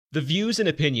The views and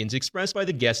opinions expressed by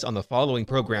the guests on the following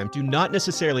program do not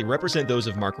necessarily represent those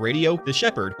of Mark Radio, The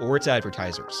Shepherd, or its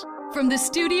advertisers. From the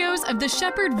studios of the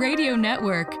Shepherd Radio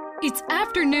Network, it's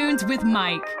Afternoons with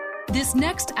Mike. This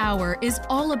next hour is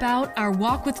all about our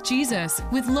walk with Jesus,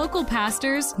 with local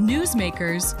pastors,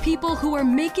 newsmakers, people who are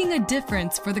making a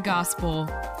difference for the gospel.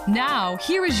 Now,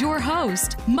 here is your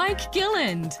host, Mike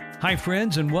Gilland. Hi,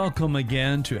 friends, and welcome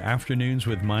again to Afternoons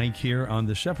with Mike here on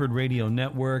the Shepherd Radio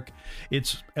Network.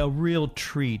 It's a real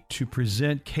treat to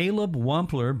present Caleb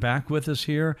Wampler back with us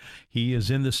here. He is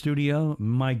in the studio.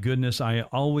 My goodness, I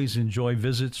always enjoy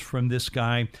visits from this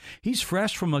guy. He's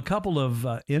fresh from a couple of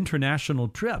international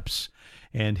trips,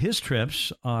 and his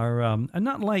trips are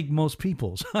not like most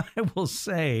people's. I will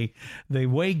say the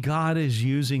way God is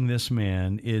using this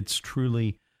man, it's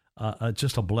truly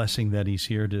just a blessing that he's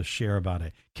here to share about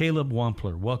it. Caleb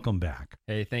Wampler, welcome back.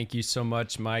 Hey, thank you so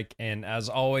much, Mike. And as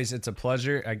always, it's a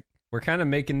pleasure. We're kind of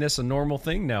making this a normal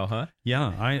thing now, huh?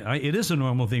 Yeah, it is a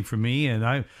normal thing for me. And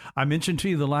I mentioned to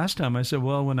you the last time, I said,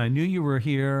 well, when I knew you were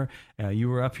here, you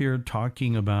were up here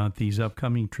talking about these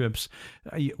upcoming trips,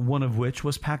 one of which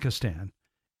was Pakistan.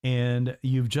 And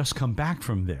you've just come back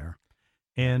from there.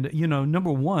 And, you know,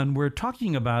 number one, we're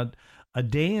talking about a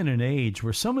day and an age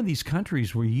where some of these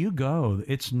countries where you go,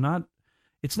 it's not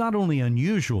only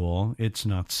unusual, it's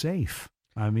not safe.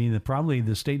 I mean, probably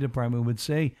the State Department would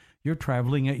say you're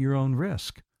traveling at your own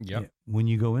risk. Yep. When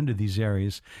you go into these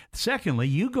areas. Secondly,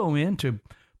 you go in to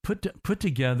put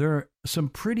together some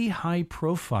pretty high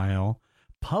profile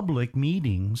public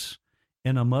meetings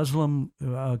in a Muslim,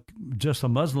 just a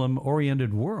Muslim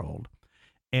oriented world.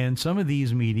 And some of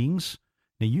these meetings,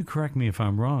 now you correct me if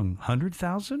I'm wrong,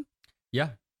 100,000?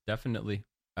 Yeah, definitely.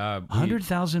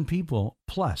 100,000 people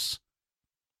plus,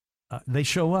 they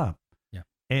show up. Yeah.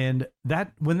 And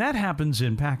that when that happens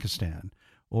in Pakistan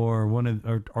or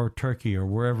or Turkey or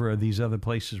wherever these other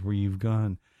places where you've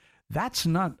gone, that's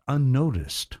not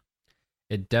unnoticed.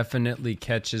 It definitely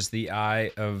catches the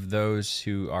eye of those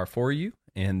who are for you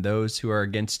and those who are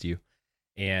against you.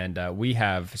 And we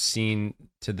have seen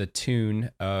to the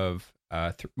tune of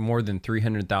more than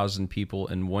 300,000 people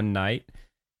in one night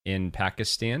in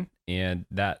Pakistan, and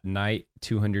that night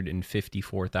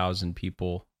 254,000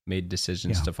 people made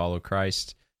decisions to follow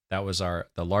Christ. That was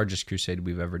the largest crusade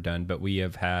we've ever done, but we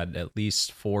have had at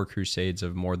least 4 crusades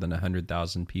of more than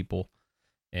 100,000 people,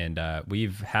 and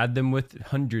we've had them with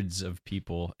hundreds of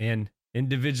people and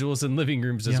individuals in living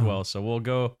rooms as well. So we'll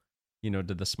go, to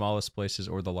the smallest places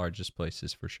or the largest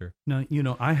places for sure. Now,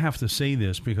 I have to say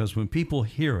this because when people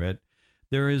hear it,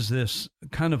 there is this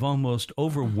kind of almost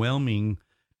overwhelming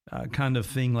kind of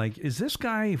thing like, is this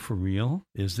guy for real?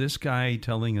 Is this guy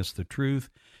telling us the truth?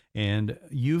 And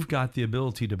you've got the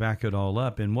ability to back it all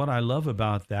up. And what I love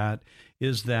about that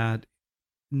is that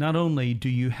not only do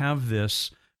you have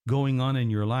this going on in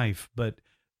your life, but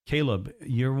Caleb,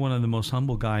 you're one of the most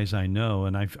humble guys I know.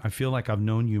 And I feel like I've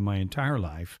known you my entire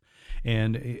life.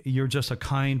 And you're just a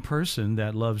kind person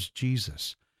that loves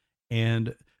Jesus.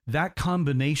 And that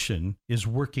combination is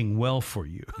working well for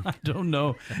you. I don't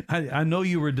know. I know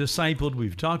you were discipled.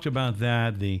 We've talked about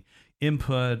that. The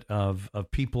input of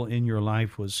people in your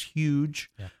life was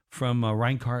huge from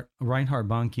Reinhard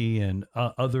Bonnke and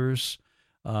others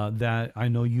that I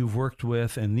know you've worked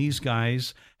with. And these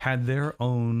guys had their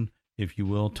own, if you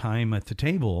will, time at the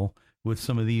table with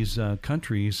some of these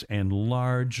countries and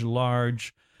large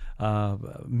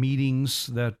meetings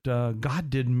that God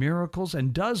did miracles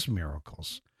and does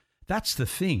miracles. That's the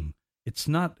thing. It's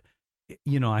not,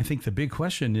 I think the big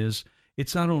question is,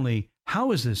 it's not only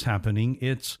how is this happening,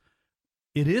 it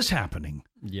is happening.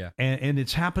 Yeah. And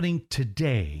it's happening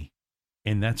today,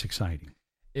 and that's exciting.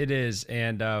 It is.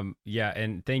 And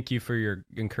and thank you for your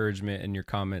encouragement and your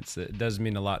comments. It does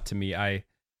mean a lot to me.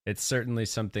 It's certainly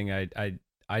something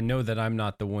I know that I'm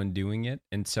not the one doing it,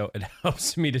 and so it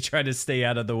helps me to try to stay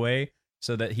out of the way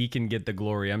so that he can get the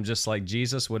glory. I'm just like,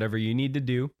 Jesus, whatever you need to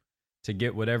do to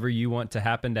get whatever you want to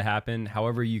happen,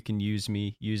 however you can use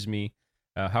me,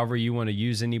 however you want to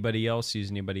use anybody else,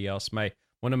 use anybody else.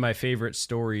 One of my favorite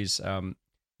stories,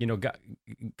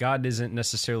 God doesn't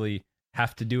necessarily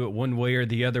have to do it one way or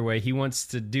the other way. He wants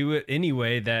to do it any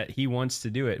way that he wants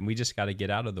to do it, and we just got to get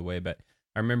out of the way. But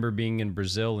I remember being in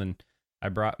Brazil, and I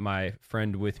brought my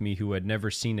friend with me who had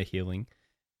never seen a healing,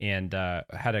 and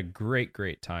had a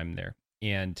great time there.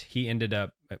 And he ended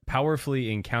up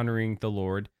powerfully encountering the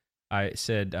Lord. I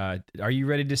said, are you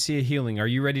ready to see a healing? Are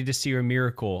you ready to see a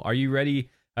miracle? Are you ready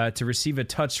to receive a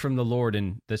touch from the Lord?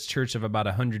 And this church of about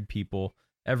 100 people,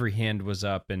 every hand was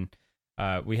up. And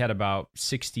we had about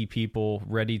 60 people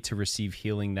ready to receive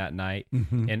healing that night,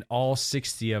 and all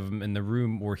 60 of them in the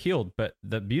room were healed. But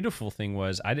the beautiful thing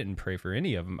was, I didn't pray for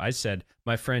any of them. I said,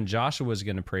 my friend Joshua was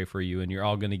going to pray for you, and you're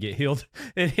all going to get healed.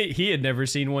 And he had never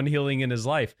seen one healing in his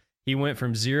life. He went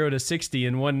from 0 to 60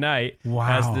 in one night.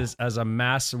 Wow. as a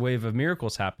mass wave of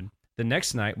miracles happened. The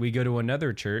next night, we go to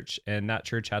another church, and that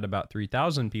church had about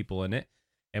 3,000 people in it.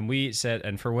 And we said,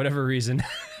 and for whatever reason,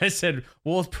 I said,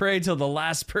 we'll pray till the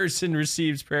last person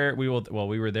receives prayer. We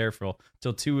were there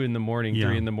till 2 in the morning,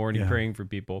 3 in the morning, praying for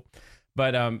people.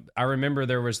 But I remember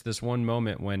there was this one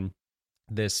moment when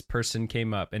this person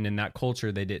came up, and in that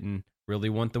culture, they didn't really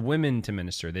want the women to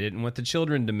minister. They didn't want the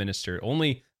children to minister,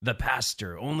 only the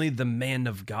pastor, only the man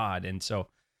of God. And so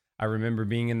I remember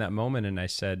being in that moment, and I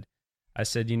said,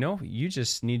 you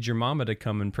just need your mama to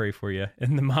come and pray for you.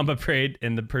 And the mama prayed,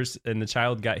 and the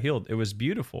child got healed. It was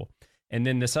beautiful. And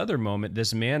then this other moment,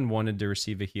 this man wanted to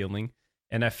receive a healing,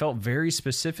 and I felt very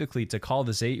specifically to call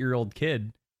this 8-year-old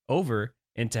kid over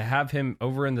and to have him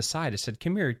over on the side. I said,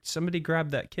 come here, somebody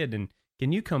grab that kid, and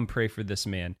can you come pray for this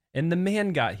man? And the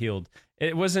man got healed.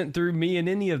 It wasn't through me in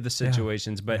any of the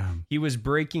situations, but he was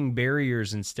breaking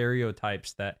barriers and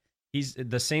stereotypes that he's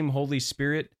the same Holy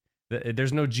Spirit.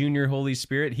 There's no junior Holy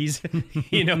Spirit. He's,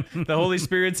 the Holy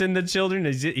Spirit's in the children.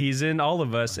 He's in all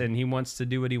of us, and he wants to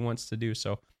do what he wants to do.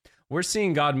 So we're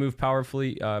seeing God move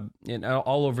powerfully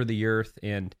all over the earth,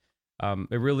 and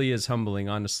it really is humbling,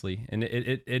 honestly. And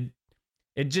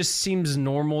it just seems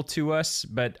normal to us,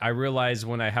 but I realize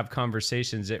when I have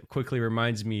conversations, it quickly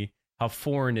reminds me how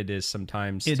foreign it is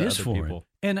sometimes to other people.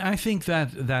 And I think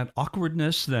that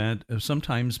awkwardness that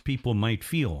sometimes people might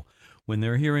feel when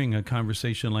they're hearing a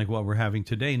conversation like what we're having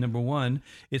today, number one,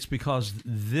 it's because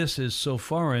this is so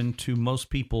foreign to most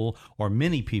people or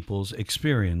many people's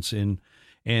experience. And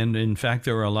in fact,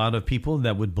 there are a lot of people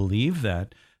that would believe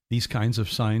that these kinds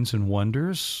of signs and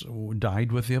wonders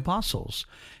died with the apostles.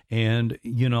 And,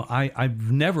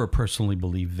 I've never personally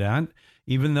believed that,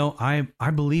 even though I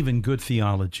believe in good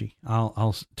theology.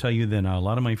 I'll tell you that now, a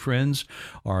lot of my friends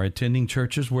are attending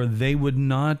churches where they would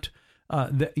not,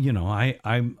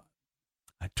 I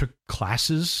took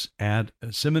classes at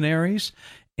seminaries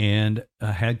and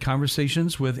had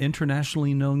conversations with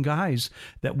internationally known guys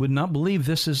that would not believe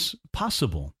this is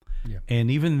possible. Yeah.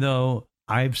 And even though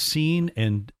I've seen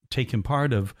and taken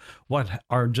part of what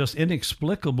are just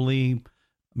inexplicably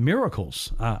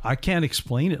miracles, I can't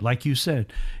explain it. Like you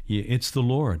said, it's the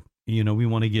Lord. We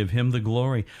want to give him the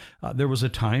glory. There was a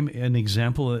time, an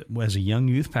example as a young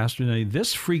youth pastor,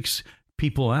 this freaks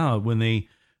people out when they,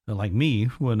 like me,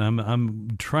 when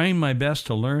I'm trying my best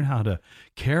to learn how to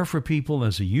care for people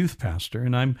as a youth pastor,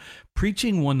 and I'm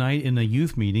preaching one night in a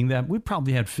youth meeting that we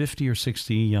probably had 50 or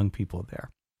 60 young people there.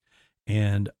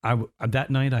 And that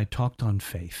night I talked on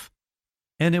faith,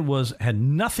 and it had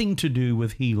nothing to do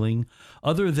with healing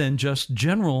other than just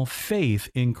general faith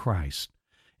in Christ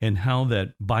and how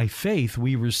that by faith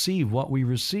we receive what we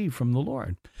receive from the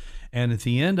Lord. And at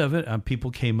the end of it,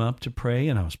 people came up to pray,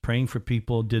 and I was praying for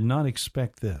people, did not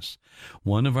expect this.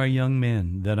 One of our young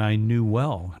men that I knew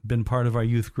well, been part of our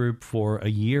youth group for a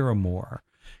year or more,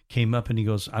 came up and he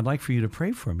goes, I'd like for you to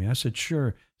pray for me. I said,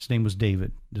 sure. His name was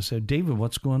David. I said, David,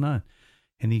 what's going on?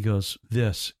 And he goes,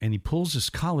 this. And he pulls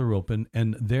his collar open,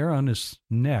 and there on his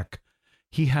neck,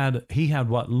 he had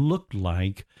what looked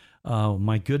like,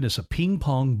 my goodness, a ping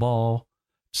pong ball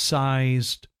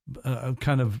sized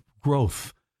kind of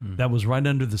growth that was right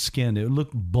under the skin. It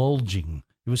looked bulging.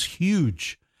 It was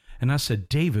huge. And I said,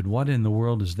 David, what in the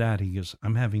world is that? He goes,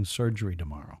 I'm having surgery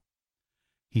tomorrow.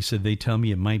 He said, they tell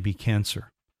me it might be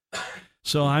cancer.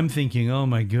 So I'm thinking, oh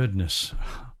my goodness,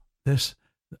 this,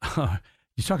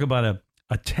 you talk about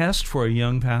a test for a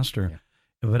young pastor.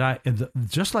 Yeah. But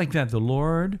just like that, the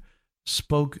Lord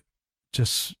spoke,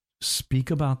 just speak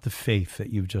about the faith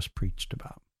that you've just preached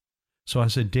about. So I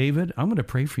said, David, I'm going to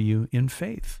pray for you in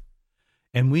faith.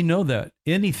 And we know that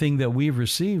anything that we've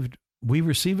received, we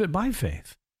receive it by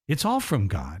faith. It's all from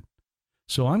God.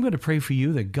 So I'm going to pray for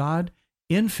you that God,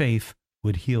 in faith,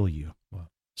 would heal you. Wow.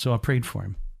 So I prayed for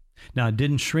him. Now, it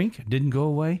didn't shrink. It didn't go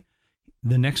away.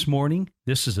 The next morning,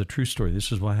 this is a true story.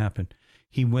 This is what happened.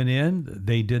 He went in.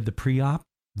 They did the pre-op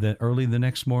early the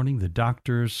next morning. The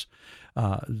doctors,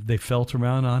 they felt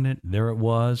around on it. There it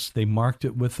was. They marked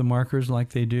it with the markers like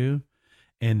they do.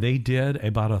 And they did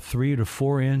about a 3 to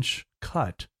 4 inch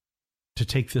cut to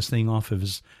take this thing off of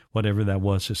his, whatever that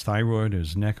was, his thyroid or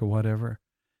his neck or whatever.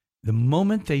 The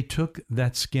moment they took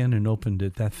that skin and opened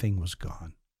it, that thing was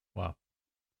gone. Wow.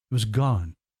 It was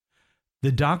gone.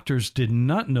 The doctors did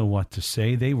not know what to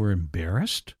say. They were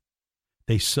embarrassed.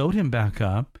 They sewed him back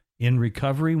up. In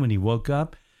recovery, when he woke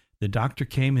up, The doctor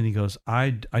came and he goes, I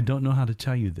don't know how to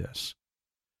tell you this.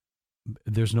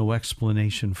 There's no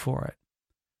explanation for it.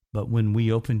 But when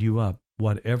we opened you up,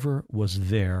 whatever was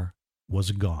there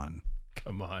was gone.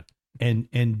 Come on.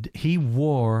 And he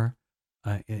wore,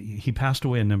 he passed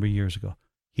away a number of years ago.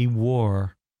 He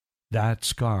wore that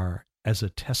scar as a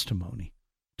testimony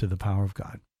to the power of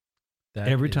God.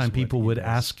 Every time people would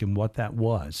ask him what that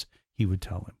was, he would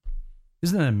tell him.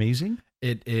 Isn't that amazing?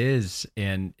 It is.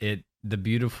 And the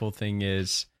beautiful thing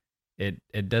is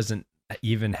it doesn't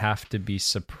even have to be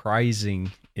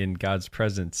surprising in God's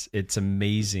presence. It's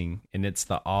amazing. And it's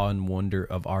the awe and wonder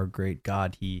of our great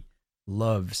God. He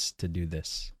loves to do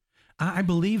this. I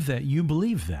believe that you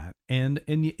believe that. And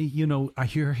you know, I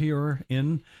hear here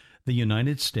in the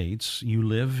United States, you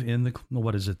live in the,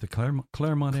 what is it, the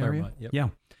Claremont area? Yep. Yeah.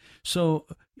 So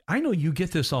I know you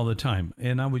get this all the time,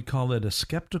 and I would call it a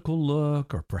skeptical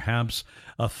look, or perhaps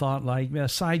a thought like a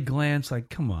side glance, like,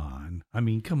 come on. I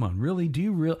mean, come on, really?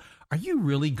 Are you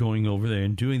really going over there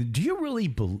and doing, do you really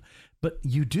believe? But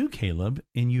you do, Caleb,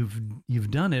 and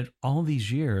you've done it all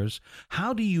these years.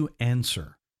 How do you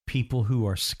answer people who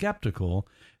are skeptical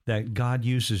that God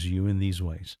uses you in these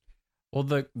ways? Well,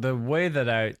 the way that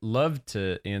I love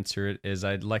to answer it is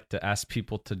I'd like to ask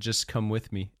people to just come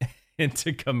with me and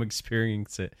to come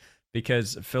experience it.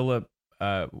 Because Philip,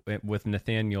 with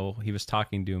Nathaniel, he was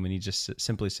talking to him and he just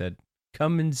simply said,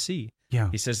 come and see. Yeah.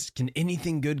 He says, can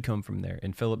anything good come from there?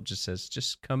 And Philip just says,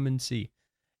 just come and see.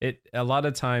 A lot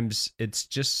of times it's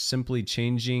just simply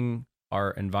changing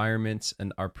our environments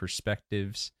and our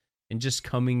perspectives and just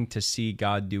coming to see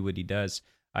God do what he does.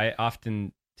 I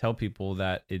often tell people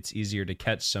that it's easier to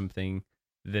catch something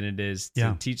than it is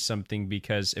to teach something,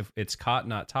 because if it's caught,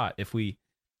 not taught.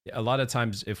 A lot of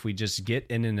times if we just get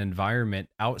in an environment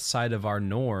outside of our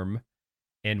norm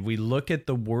and we look at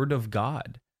the Word of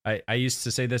God, I used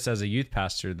to say this as a youth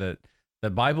pastor, that the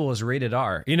Bible is rated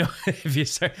R. You know,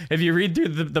 if you read through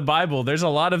the Bible, there's a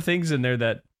lot of things in there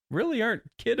that really aren't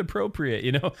kid appropriate.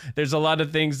 You know, there's a lot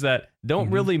of things that don't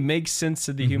really make sense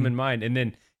to the human mind. And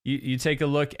then you take a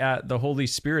look at the Holy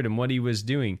Spirit and what he was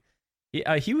doing.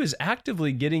 He was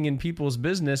actively getting in people's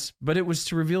business, but it was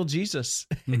to reveal Jesus.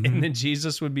 And then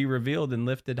Jesus would be revealed and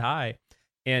lifted high.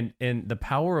 And the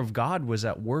power of God was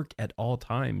at work at all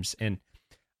times. And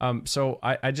so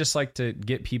I just like to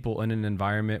get people in an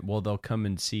environment where they'll come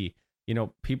and see. You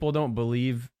know, people don't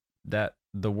believe that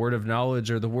the word of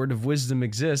knowledge or the word of wisdom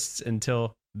exists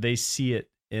until they see it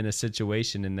in a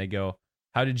situation and they go,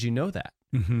 how did you know that?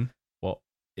 Well,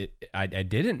 I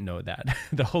didn't know that.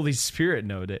 The Holy Spirit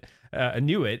knew it.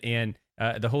 And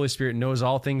the Holy Spirit knows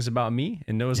all things about me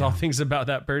and knows all things about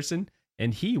that person.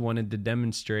 And he wanted to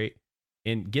demonstrate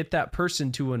and get that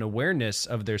person to an awareness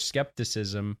of their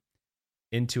skepticism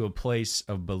into a place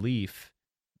of belief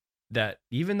that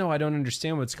even though I don't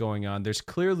understand what's going on, there's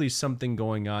clearly something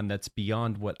going on that's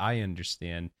beyond what I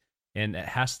understand. And it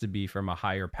has to be from a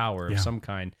higher power of some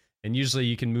kind. And usually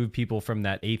you can move people from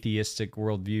that atheistic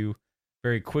worldview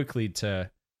very quickly to,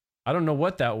 I don't know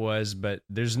what that was, but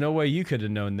there's no way you could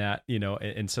have known that, you know.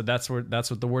 And so that's what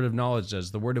the word of knowledge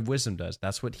does. The word of wisdom does.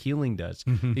 That's what healing does.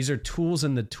 These are tools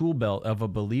in the tool belt of a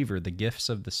believer, the gifts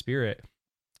of the Spirit,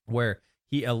 where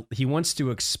he wants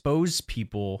to expose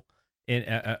people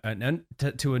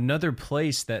to another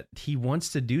place that he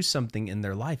wants to do something in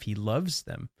their life. He loves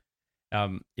them.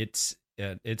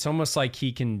 It's almost like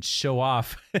he can show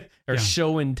off or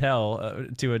show and tell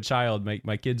to a child.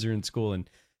 My kids are in school, and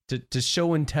to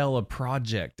show and tell a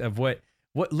project of what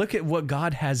look at what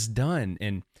God has done.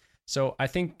 And so I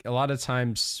think a lot of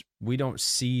times we don't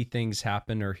see things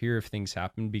happen or hear of things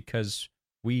happen because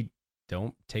we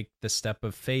don't take the step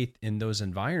of faith in those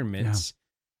environments.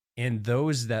 And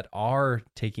those that are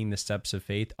taking the steps of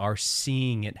faith are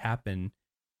seeing it happen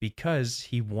because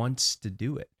he wants to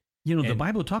do it. You know, the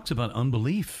Bible talks about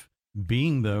unbelief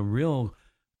being the real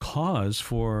cause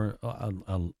for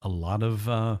a lot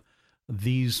of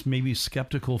these maybe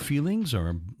skeptical feelings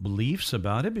or beliefs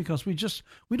about it, because we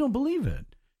don't believe it,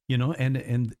 you know,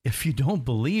 and if you don't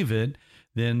believe it,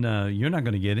 then you're not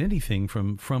going to get anything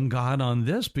from God on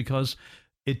this, because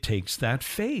it takes that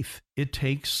faith.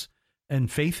 And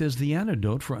faith is the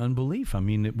antidote for unbelief. I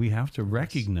mean, we have to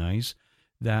recognize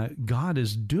that God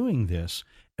is doing this.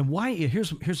 And why?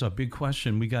 Here's a big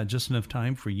question. We got just enough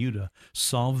time for you to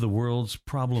solve the world's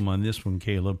problem on this one,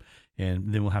 Caleb,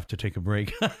 and then we'll have to take a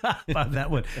break about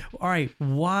that one. All right.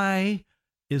 Why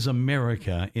is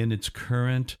America in its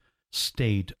current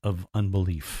state of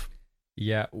unbelief?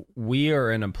 Yeah, we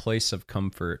are in a place of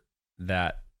comfort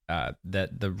that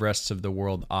the rest of the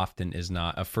world often is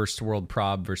not. A first world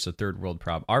prob versus a third world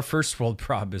prob. Our first world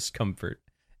prob is comfort.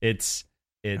 It's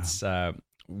It's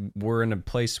we're in a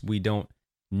place we don't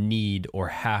need or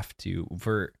have to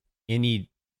for any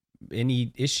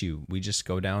issue. We just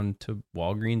go down to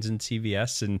Walgreens and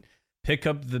CVS and pick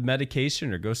up the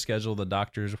medication or go schedule the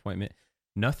doctor's appointment.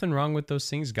 Nothing wrong with those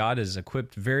things. God has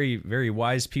equipped very, very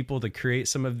wise people to create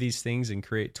some of these things and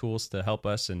create tools to help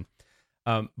us. And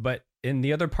but in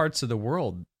the other parts of the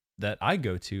world that I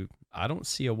go to, I don't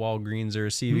see a Walgreens or a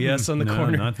CVS on the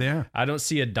corner. Not there. I don't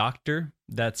see a doctor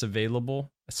that's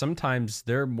available. Sometimes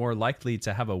they're more likely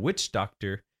to have a witch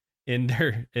doctor in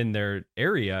their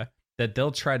area that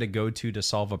they'll try to go to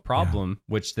solve a problem,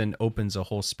 which then opens a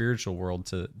whole spiritual world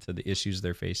to the issues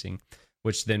they're facing,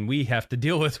 which then we have to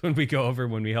deal with when we go over,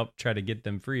 when we help try to get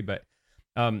them free. But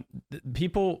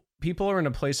people are in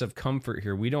a place of comfort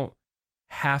here. We don't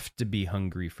have to be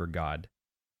hungry for God.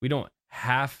 We don't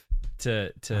have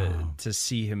to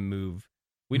see him move.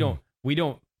 We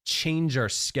don't change our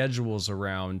schedules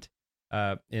around.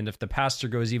 And if the pastor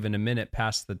goes even a minute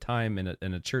past the time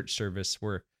in a church service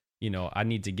where, I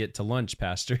need to get to lunch,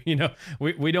 pastor,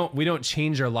 we don't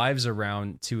change our lives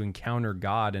around to encounter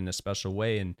God in a special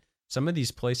way. And some of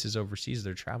these places overseas,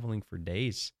 they're traveling for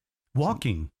days.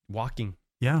 Walking.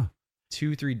 Yeah.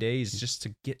 2-3 days just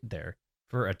to get there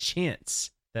for a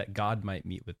chance that God might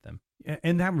meet with them.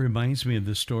 And that reminds me of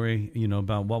the story,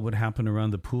 about what would happen around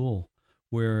the pool,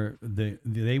 where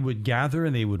they would gather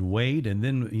and they would wait. And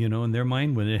then, in their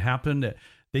mind, when it happened,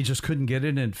 they just couldn't get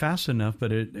in it fast enough.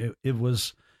 But it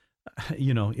was,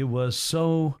 it was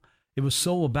so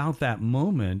about that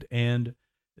moment. And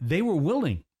they were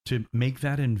willing to make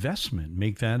that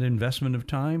investment of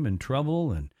time and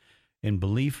trouble and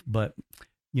belief. But,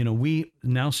 we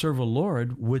now serve a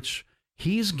Lord, which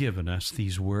he's given us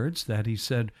these words that he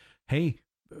said, hey,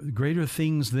 greater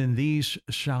things than these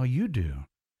shall you do.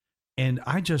 And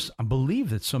I believe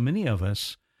that so many of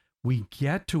us, we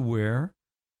get to where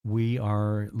we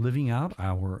are living out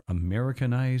our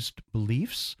Americanized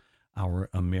beliefs, our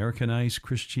Americanized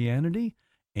Christianity,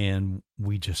 and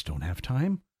we just don't have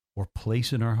time or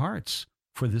place in our hearts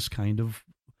for this kind of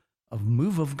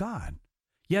move of God.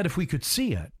 Yet if we could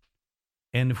see it,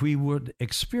 and if we would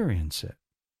experience it,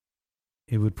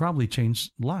 it would probably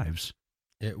change lives.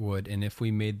 It would. And if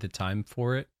we made the time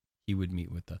for it, he would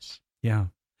meet with us. Yeah.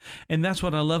 And that's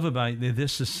what I love about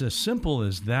this. Is as simple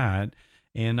as that.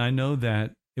 And I know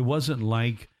that it wasn't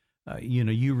like,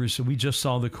 we just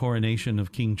saw the coronation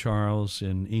of King Charles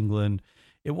in England.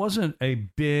 It wasn't a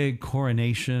big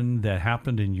coronation that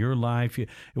happened in your life. It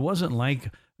wasn't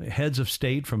like heads of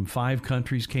state from 5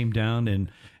 countries came down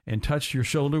and touched your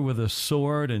shoulder with a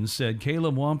sword and said,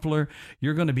 Caleb Wampler,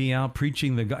 you're going to be out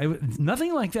preaching the gospel.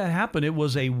 Nothing like that happened. It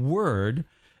was a word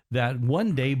that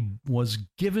one day was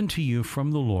given to you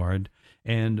from the Lord,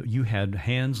 and you had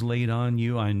hands laid on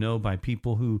you, I know, by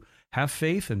people who have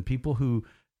faith and people who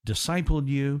discipled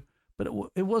you. But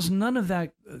it was none of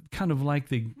that kind of like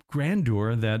the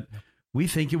grandeur that we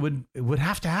think it would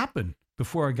have to happen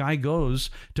before a guy goes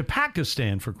to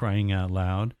Pakistan, for crying out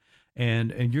loud.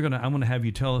 And I'm going to have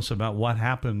you tell us about what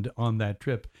happened on that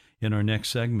trip in our next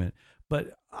segment.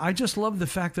 But I just love the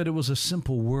fact that it was a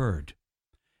simple word.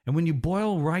 And when you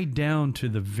boil right down to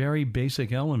the very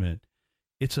basic element,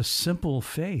 it's a simple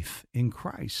faith in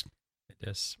Christ. It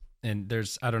is. And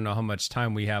I don't know how much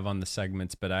time we have on the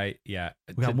segments, but to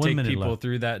take people left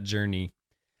through that journey,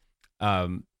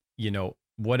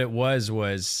 what it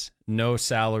was no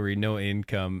salary, no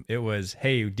income. It was,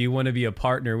 hey, do you want to be a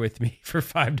partner with me for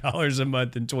 $5 a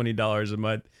month and $20 a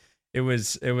month? It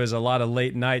was a lot of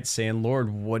late nights saying,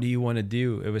 Lord, what do you want to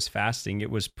do? It was fasting. It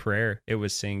was prayer. It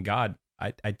was saying, God,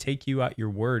 I take you at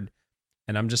your word,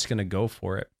 and I'm just going to go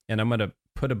for it. And I'm going to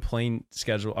put a plane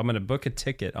schedule. I'm going to book a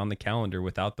ticket on the calendar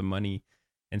without the money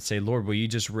and say, Lord, will you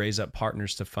just raise up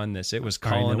partners to fund this? It was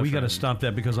calling. We got to stop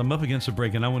that because I'm up against a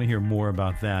break, and I want to hear more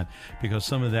about that because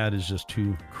some of that is just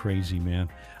too crazy, man.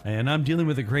 And I'm dealing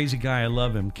with a crazy guy. I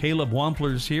love him. Caleb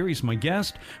Wampler is here. He's my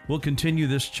guest. We'll continue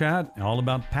this chat all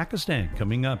about Pakistan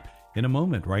coming up in a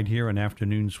moment right here on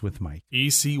Afternoons with Mike.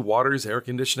 EC Waters Air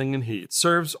Conditioning and Heat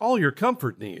serves all your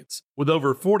comfort needs. With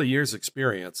over 40 years'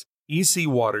 experience, EC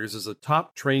Waters is a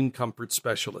top trained comfort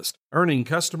specialist, earning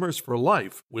customers for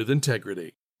life with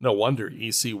integrity. No wonder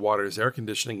EC Waters Air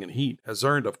Conditioning and Heat has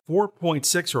earned a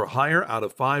 4.6 or higher out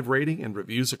of 5 rating and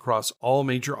reviews across all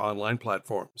major online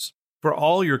platforms. For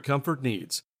all your comfort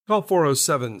needs, call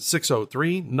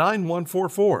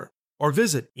 407-603-9144 or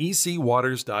visit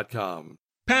ecwaters.com.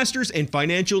 Pastors and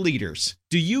financial leaders,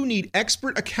 do you need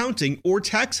expert accounting or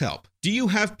tax help? Do you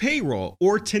have payroll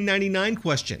or 1099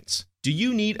 questions? Do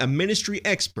you need a ministry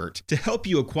expert to help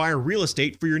you acquire real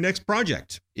estate for your next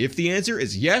project? If the answer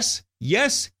is yes,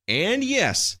 yes, and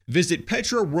yes, visit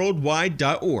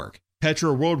petraworldwide.org.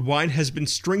 Petra Worldwide has been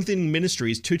strengthening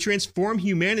ministries to transform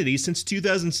humanity since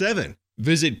 2007.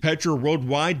 Visit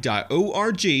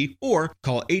petraworldwide.org or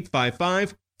call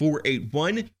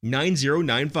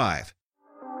 855-481-9095.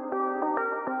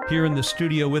 Here in the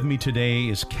studio with me today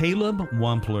is Caleb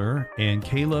Wampler, and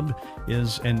Caleb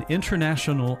is an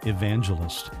international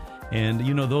evangelist. And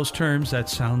you know, those terms, that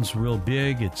sounds real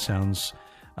big. It sounds,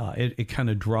 it kind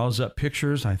of draws up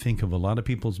pictures, I think, of a lot of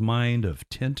people's mind of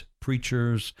tent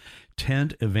preachers,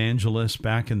 tent evangelists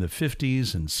back in the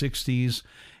 50s and 60s.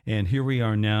 And here we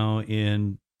are now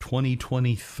in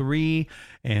 2023,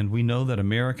 and we know that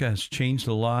America has changed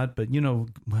a lot. But, you know,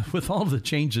 with all the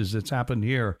changes that's happened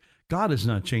here, God has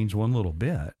not changed one little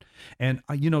bit. And,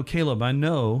 you know, Caleb, I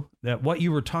know that what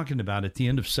you were talking about at the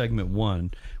end of segment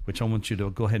 1, which I want you to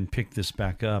go ahead and pick this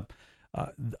back up,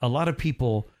 a lot of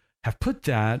people have put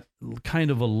that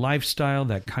kind of a lifestyle,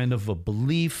 that kind of a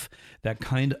belief, that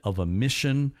kind of a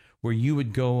mission where you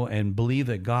would go and believe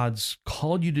that God's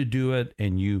called you to do it,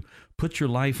 and you put your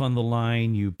life on the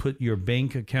line, you put your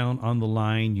bank account on the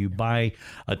line, you buy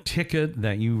a ticket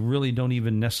that you really don't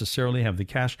even necessarily have the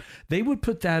cash. They would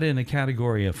put that in a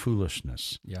category of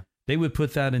foolishness. Yeah. They would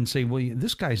put that and say, well,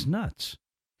 this guy's nuts.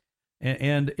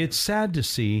 And it's sad to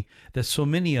see that so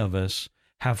many of us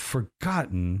have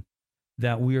forgotten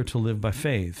that we are to live by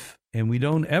faith, and we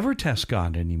don't ever test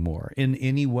God anymore in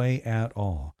any way at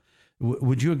all.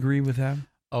 Would you agree with that?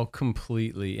 Oh,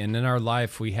 completely. And in our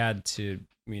life, we had to,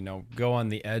 you know, go on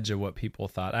the edge of what people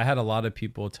thought. I had a lot of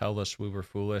people tell us we were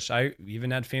foolish. I even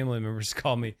had family members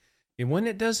call me, and when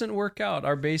it doesn't work out,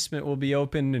 our basement will be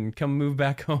open and come move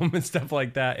back home and stuff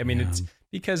like that. I mean, It's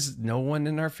because no one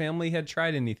in our family had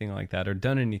tried anything like that or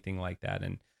done anything like that.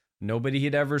 And nobody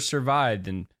had ever survived.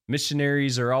 And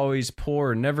missionaries are always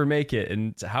poor and never make it.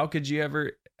 And how could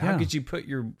you put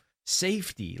your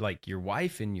safety, like your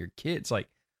wife and your kids, like,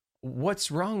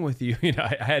 what's wrong with you? You know,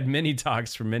 I had many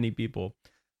talks from many people,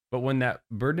 but when that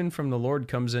burden from the Lord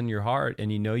comes in your heart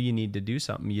and you know you need to do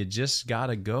something, you just got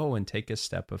to go and take a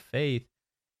step of faith.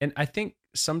 And I think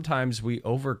sometimes we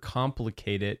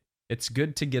overcomplicate it. It's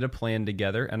good to get a plan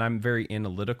together, and I'm very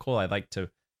analytical. I like to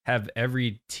have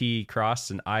every T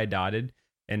crossed and I dotted.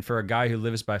 And for a guy who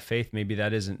lives by faith, maybe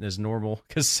that isn't as normal,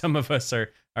 because some of us are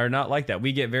not like that.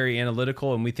 We get very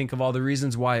analytical and we think of all the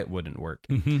reasons why it wouldn't work.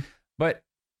 Mm-hmm. But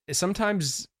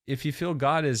sometimes if you feel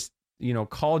God has, you know,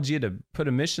 called you to put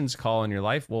a missions call in your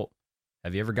life, well,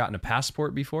 have you ever gotten a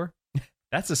passport before?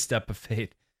 That's a step of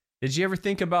faith. Did you ever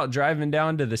think about driving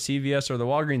down to the CVS or the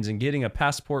Walgreens and getting a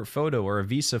passport photo or a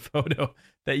visa photo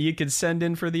that you could send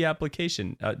in for the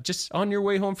application just on your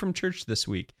way home from church this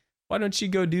week? Why don't you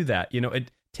go do that? You know,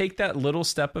 take that little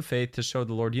step of faith to show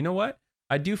the Lord, you know what?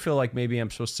 I do feel like maybe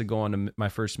I'm supposed to go on my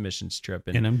first missions trip.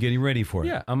 And I'm getting ready for it.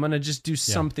 Yeah, I'm going to just do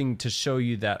something to show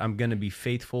you that I'm going to be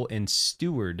faithful and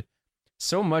steward.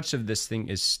 So much of this thing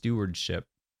is stewardship.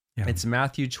 Yeah. It's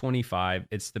Matthew 25.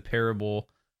 It's the parable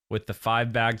with the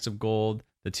 5 bags of gold,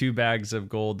 the 2 bags of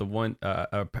gold,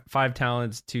 the 5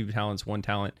 talents, 2 talents, 1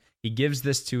 talent. He gives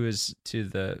this to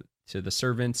the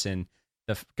servants, and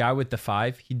the guy with the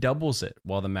 5, he doubles it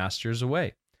while the master's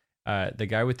away. The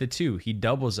guy with the 2, he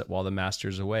doubles it while the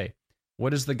master's away.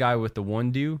 What does the guy with the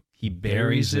 1 do? He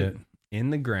buries it in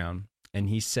the ground, and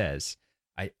he says,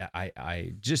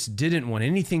 I just didn't want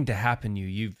anything to happen to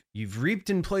you. You've reaped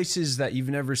in places that you've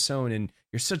never sown, and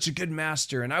you're such a good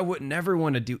master, and I wouldn't ever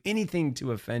want to do anything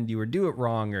to offend you or do it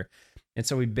wrong. And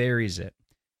so he buries it.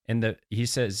 And he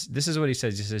says, this is what he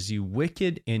says. He says, you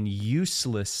wicked and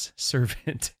useless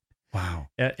servant. Wow.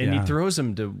 And he throws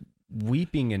him to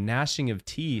weeping and gnashing of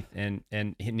teeth. And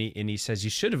he says, you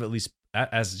should have at least,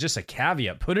 as just a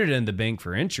caveat, put it in the bank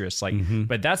for interest. Like,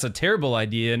 but that's a terrible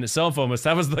idea in itself almost.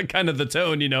 That was the kind of the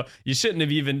tone, you know, you shouldn't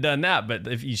have even done that, but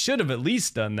if you should have at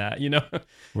least done that, you know,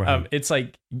 right. It's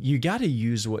like, you got to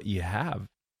use what you have.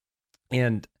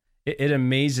 And it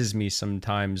amazes me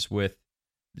sometimes with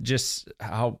just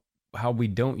how we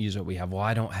don't use what we have. Well,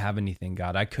 I don't have anything,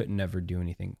 God. I couldn't ever do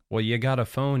anything. Well, you got a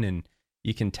phone and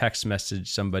you can text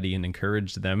message somebody and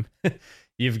encourage them.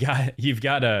 You've got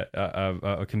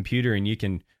a computer and you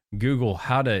can Google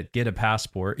how to get a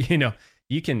passport. You know,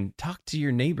 you can talk to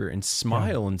your neighbor and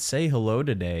smile and say hello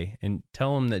today and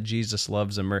tell them that Jesus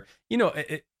loves them. Or, you know,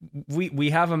 we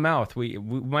have a mouth. We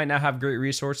might not have great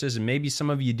resources, and maybe some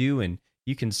of you do, and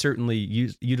you can certainly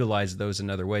utilize those in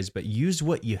other ways, but use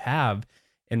what you have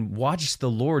and watch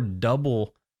the Lord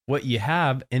double what you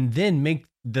have and then make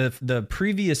the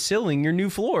previous ceiling your new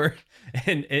floor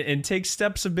and take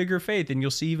steps of bigger faith, and you'll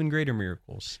see even greater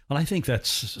miracles. Well, I think it's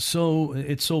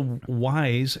so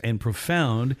wise and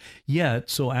profound, yet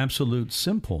so absolute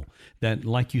simple that,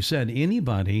 like you said,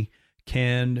 anybody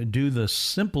can do the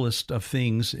simplest of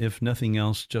things, if nothing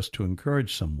else, just to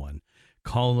encourage someone.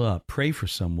 Call up, pray for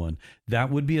someone. That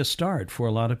would be a start for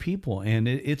a lot of people. And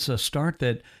it's a start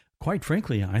that, quite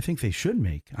frankly, I think they should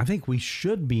make. I think we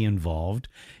should be involved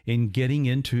in getting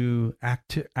into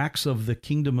acts of the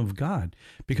kingdom of God,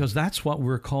 because that's what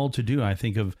we're called to do. I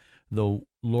think of the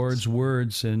Lord's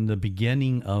words in the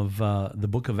beginning of the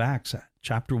book of Acts,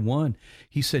 chapter 1.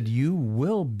 He said, "You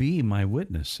will be my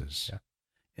witnesses." Yeah.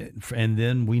 And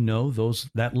then we know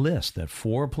that list, that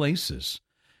 4 places,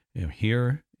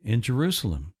 here in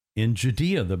Jerusalem, in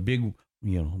Judea, the big,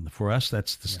 for us,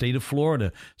 that's the state of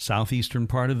Florida, southeastern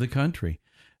part of the country.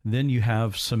 Then you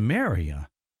have Samaria,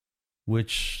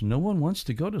 which no one wants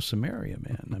to go to Samaria,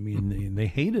 man. I mean, they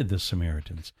hated the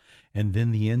Samaritans. And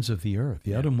then the ends of the earth,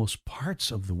 the uttermost parts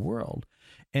of the world.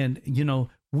 And,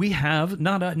 we have,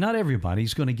 not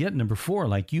everybody's going to get number 4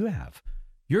 like you have.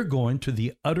 You're going to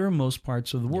the uttermost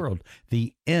parts of the world,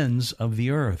 the ends of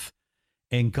the earth.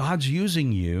 And God's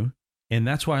using you, and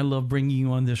that's why I love bringing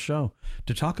you on this show,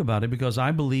 to talk about it, because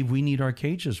I believe we need our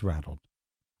cages rattled.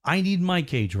 I need my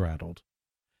cage rattled.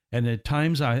 And at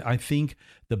times I think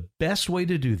the best way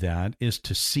to do that is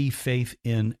to see faith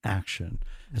in action.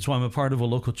 That's why I'm a part of a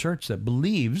local church that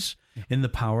believes in the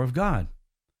power of God.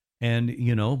 And,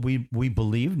 we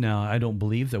believe now, I don't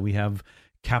believe that we have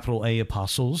capital A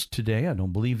apostles today. I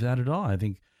don't believe that at all.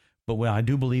 I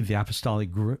do believe the apostolic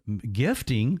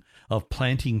gifting of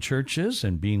planting churches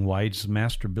and being wise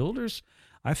master builders.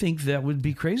 I think that would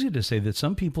be crazy to say that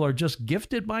some people are just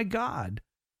gifted by God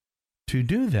to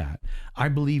do that. I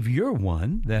believe you're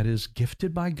one that is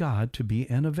gifted by God to be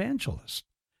an evangelist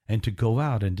and to go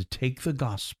out and to take the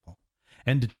gospel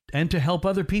and to help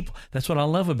other people. That's what I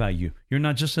love about you. You're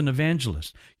not just an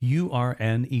evangelist. You are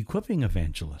an equipping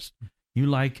evangelist. You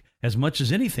like, as much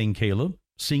as anything, Caleb,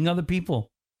 seeing other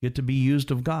people get to be used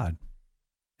of God.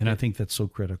 And I think that's so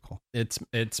critical.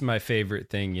 It's my favorite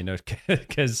thing,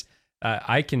 because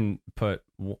I can put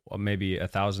maybe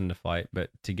 1,000 to flight, but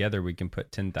together we can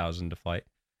put 10,000 to flight.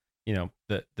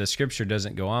 The scripture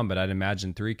doesn't go on, but I'd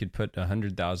imagine 3 could put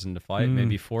 100,000 to flight.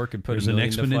 Maybe 4 could put There's a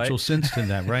million to flight. There's an exponential sense to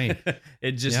that, right?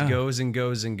 It just goes and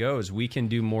goes and goes. We can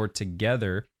do more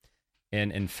together.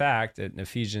 And in fact, in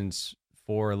Ephesians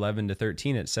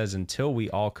 4:11-13, it says, until we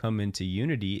all come into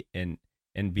unity and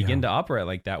begin to operate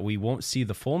like that, we won't see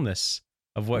the fullness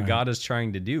of what God is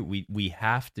trying to do. We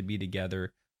have to be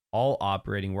together, all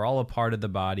operating. We're all a part of the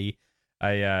body.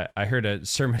 I heard a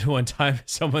sermon one time.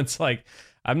 Someone's like,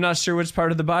 I'm not sure which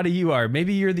part of the body you are.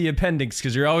 Maybe you're the appendix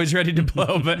because you're always ready to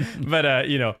blow. But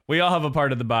we all have a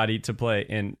part of the body to play.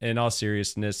 And in all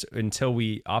seriousness, until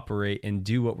we operate and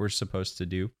do what we're supposed to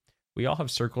do, we all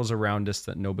have circles around us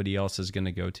that nobody else is going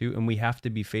to go to, and we have to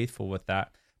be faithful with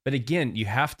that. But again, you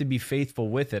have to be faithful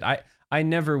with it. I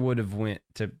never would have went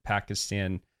to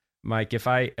Pakistan, Mike, if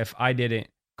I didn't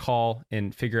call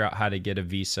and figure out how to get a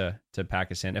visa to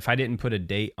Pakistan, if I didn't put a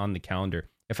date on the calendar,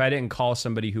 if I didn't call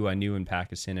somebody who I knew in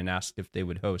Pakistan and ask if they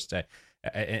would host,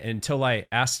 until I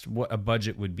asked what a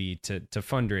budget would be to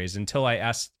fundraise, until I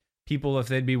asked people if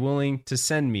they'd be willing to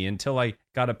send me, until I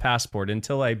got a passport,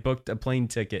 until I booked a plane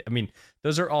ticket. I mean,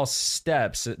 those are all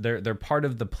steps. They're part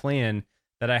of the plan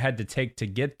that I had to take to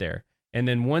get there. And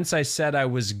then once I said I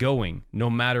was going, no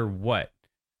matter what,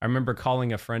 I remember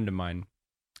calling a friend of mine,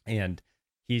 and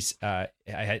he said,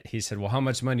 well, how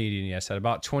much money do you need? I said,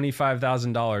 about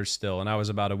 $25,000 still. And I was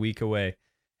about a week away.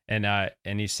 And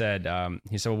he said, well,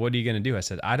 what are you going to do? I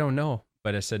said, I don't know.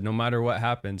 But I said, no matter what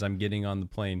happens, I'm getting on the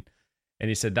plane. And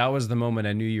he said, that was the moment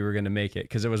I knew you were going to make it,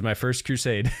 because it was my first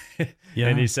crusade. Yeah.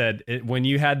 And he said, when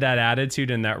you had that attitude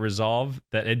and that resolve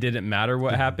that it didn't matter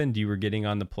what happened, you were getting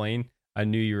on the plane, I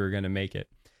knew you were going to make it.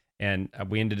 And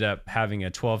we ended up having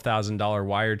a $12,000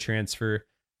 wire transfer.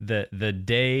 The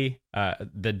day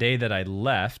that I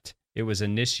left, it was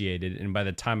initiated. And by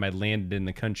the time I landed in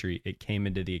the country, it came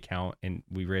into the account, and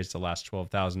we raised the last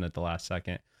 $12,000 at the last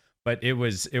second. But it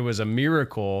was a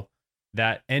miracle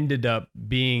that ended up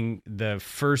being the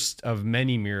first of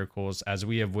many miracles, as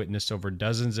we have witnessed over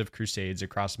dozens of crusades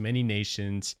across many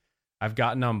nations. I've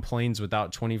gotten on planes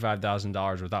without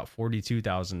 $25,000, without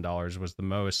 $42,000 was the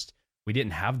most. We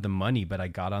didn't have the money, but I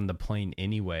got on the plane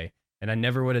anyway. And I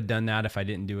never would have done that if I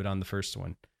didn't do it on the first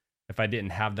one, if I didn't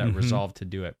have that resolve to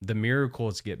do it. The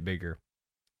miracles get bigger.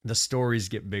 The stories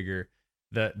get bigger.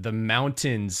 the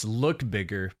mountains look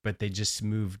bigger, but they just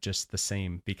move just the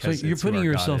same because so you're it's who putting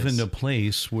our God yourself is. into a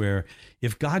place where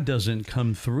if God doesn't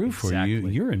come through for you,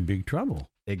 Exactly. you're in big trouble.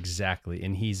 Exactly.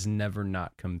 And he's never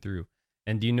not come through.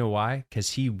 And do you know why?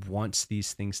 Because he wants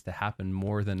these things to happen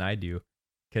more than I do,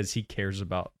 because he cares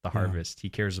about the harvest. He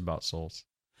cares about souls.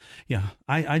 Yeah,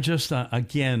 I just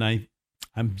again,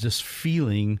 I'm just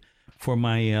feeling for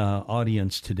my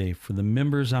audience today, for the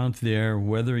members out there,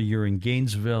 whether you're in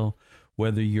Gainesville,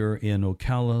 whether you're in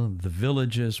Ocala, the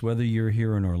villages, whether you're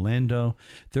here in Orlando,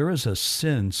 there is a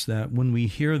sense that when we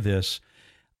hear this,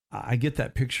 I get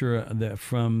that picture that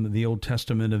from the Old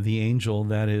Testament of the angel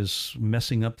that is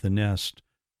messing up the nest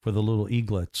for the little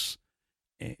eaglets.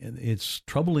 It's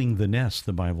troubling the nest,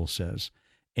 the Bible says.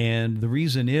 And the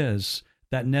reason is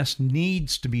that nest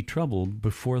needs to be troubled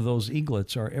before those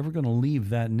eaglets are ever going to leave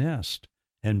that nest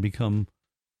and become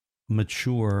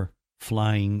mature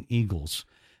flying eagles.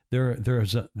 You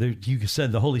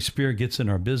said the Holy Spirit gets in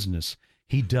our business.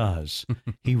 He does.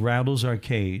 He rattles our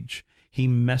cage. He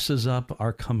messes up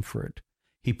our comfort.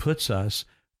 He puts us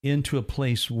into a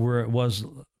place where it was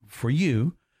for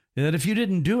you, that if you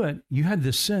didn't do it, you had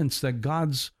this sense that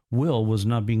God's will was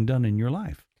not being done in your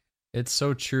life. It's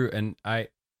so true. And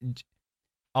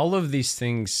all of these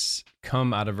things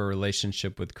come out of a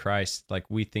relationship with Christ. Like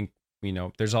we think,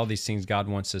 there's all these things God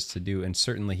wants us to do, and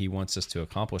certainly he wants us to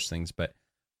accomplish things. But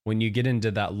when you get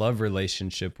into that love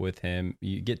relationship with him,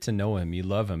 you get to know him, you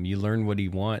love him, you learn what he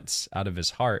wants out of his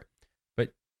heart.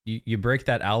 But you break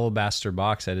that alabaster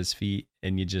box at his feet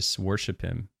and you just worship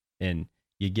him, and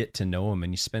you get to know him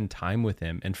and you spend time with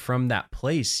him. And from that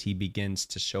place, he begins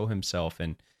to show himself,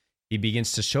 and he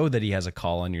begins to show that he has a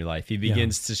call on your life. He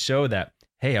begins to show that,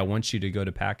 hey, I want you to go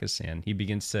to Pakistan. He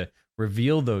begins to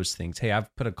reveal those things. Hey,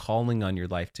 I've put a calling on your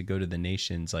life to go to the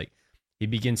nations. Like he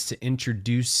begins to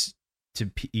introduce to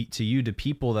you to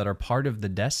people that are part of the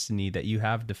destiny that you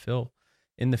have to fill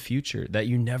in the future that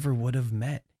you never would have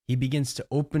met. He begins to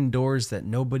open doors that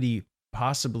nobody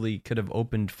possibly could have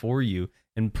opened for you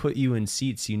and put you in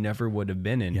seats you never would have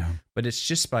been in. Yeah. But it's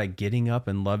just by getting up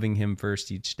and loving him first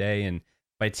each day, and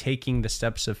by taking the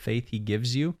steps of faith he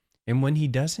gives you. And when he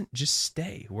doesn't, just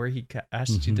stay where he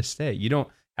asked you to stay. You don't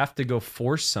have to go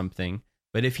force something,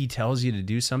 but if he tells you to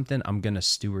do something, I'm going to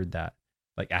steward that.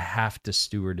 Like I have to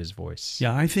steward his voice.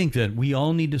 Yeah, I think that we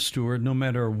all need to steward no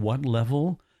matter what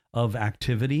level of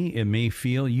activity it may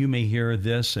feel. You may hear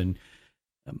this and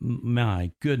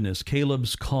my goodness,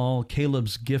 Caleb's call,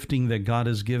 Caleb's gifting that God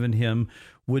has given him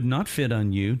would not fit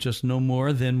on you, just no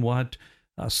more than what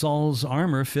Saul's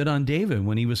armor fit on David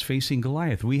when he was facing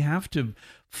Goliath. We have to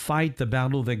fight the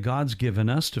battle that God's given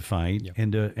us to fight,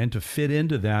 and to fit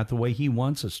into that the way he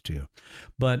wants us to.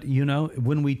 But,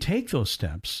 when we take those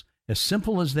steps, as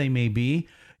simple as they may be,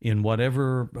 in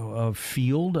whatever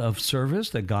field of service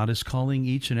that God is calling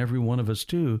each and every one of us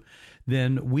to,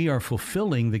 then we are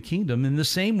fulfilling the kingdom in the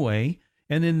same way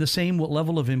and in the same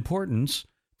level of importance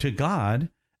to God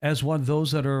as what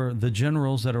those that are the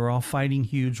generals that are all fighting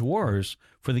huge wars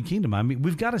for the kingdom. I mean,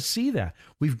 we've got to see that.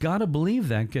 We've got to believe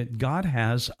that God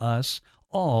has us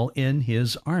all in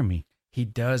his army. He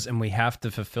does, and we have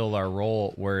to fulfill our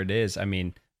role where it is. I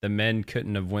mean, the men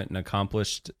couldn't have went and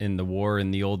accomplished in the war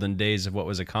in the olden days of what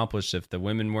was accomplished if the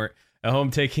women weren't at home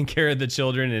taking care of the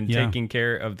children and taking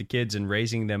care of the kids and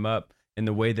raising them up in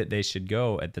the way that they should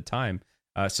go at the time,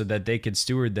 so that they could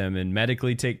steward them and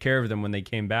medically take care of them when they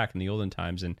came back in the olden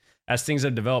times. And as things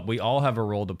have developed, we all have a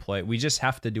role to play. We just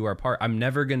have to do our part. I'm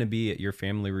never going to be at your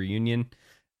family reunion.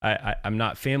 I'm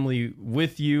not family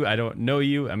with you. I don't know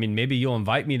you. I mean, maybe you'll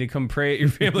invite me to come pray at your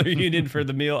family reunion for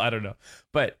the meal. I don't know.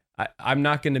 But I'm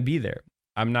not going to be there.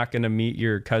 I'm not going to meet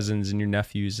your cousins and your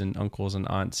nephews and uncles and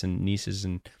aunts and nieces.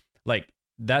 And like,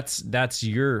 that's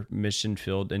your mission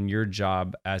field and your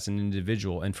job as an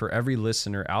individual. And for every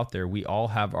listener out there, we all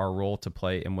have our role to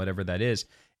play in whatever that is.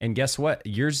 And guess what?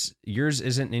 Yours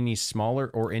isn't any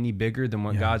smaller or any bigger than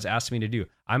what God's asked me to do.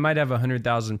 I might have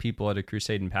 100,000 people at a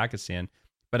crusade in Pakistan,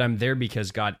 but I'm there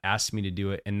because God asked me to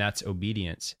do it, and that's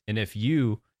obedience. And if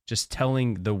you just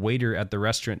telling the waiter at the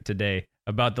restaurant today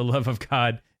about the love of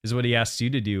God is what he asks you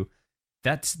to do,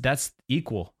 that's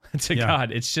equal to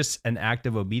God. It's just an act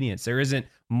of obedience. There isn't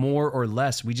more or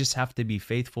less. We just have to be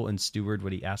faithful and steward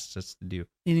what he asks us to do.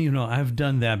 And I've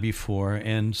done that before,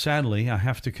 and sadly, I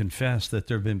have to confess that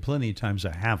there have been plenty of times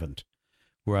I haven't,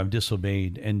 where I've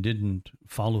disobeyed and didn't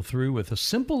follow through with a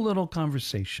simple little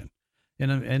conversation.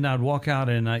 And I'd walk out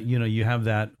and you have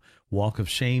that walk of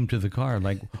shame to the car.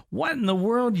 Like, what in the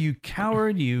world, you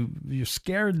coward, you're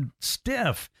scared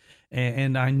stiff.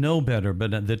 And I know better,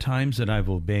 but at the times that I've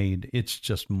obeyed, it's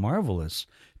just marvelous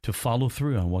to follow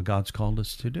through on what God's called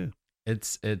us to do.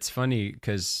 It's funny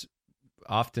because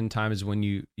oftentimes when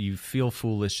you feel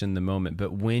foolish in the moment,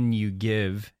 but when you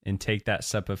give and take that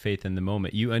step of faith in the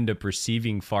moment, you end up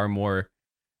receiving far more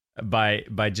by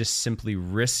just simply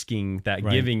risking that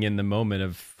giving in the moment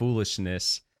of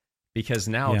foolishness, because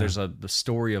now there's a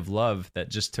story of love that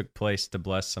just took place to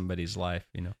bless somebody's life,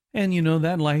 And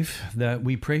that life that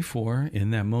we pray for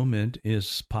in that moment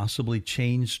is possibly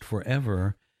changed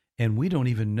forever, and we don't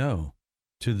even know,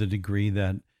 to the degree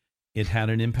that it had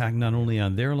an impact not only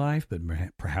on their life, but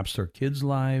perhaps their kids'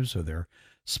 lives or their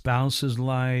spouse's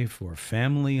life or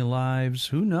family lives.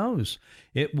 Who knows?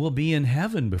 It will be in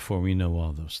heaven before we know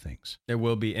all those things. It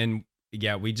will be. And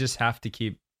we just have to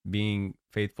keep being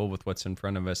faithful with what's in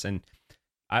front of us. And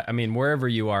I mean, wherever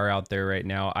you are out there right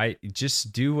now, I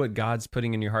just do what God's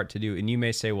putting in your heart to do. And you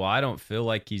may say, well, I don't feel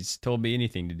like he's told me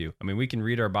anything to do. I mean, we can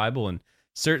read our Bible and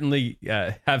certainly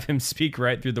have him speak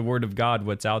right through the word of God,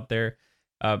 what's out there.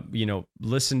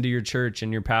 Listen to your church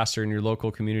and your pastor and your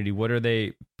local community. What are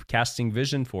they casting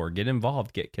vision for? Get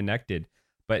involved, get connected.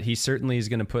 But he certainly is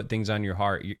going to put things on your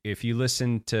heart. If you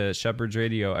listen to Shepherd's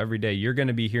Radio every day, you're going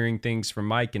to be hearing things from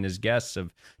Mike and his guests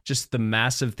of just the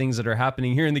massive things that are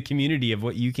happening here in the community, of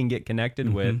what you can get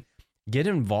connected with. Get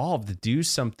involved, do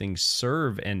something,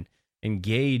 serve, and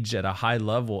engage at a high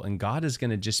level. And God is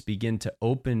going to just begin to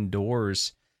open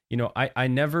doors. I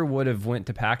never would have went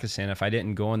to Pakistan if I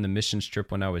didn't go on the missions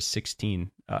trip when I was 16,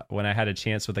 when I had a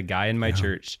chance with a guy in my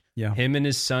church, him and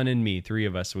his son and me, 3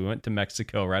 of us. We went to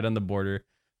Mexico, right on the border,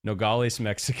 Nogales,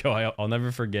 Mexico. I'll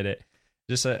never forget it.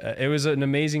 It was an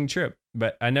amazing trip,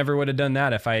 but I never would have done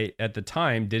that if I, at the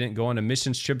time, didn't go on a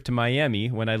missions trip to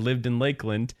Miami when I lived in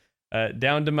Lakeland,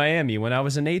 down to Miami when I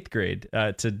was in 8th grade,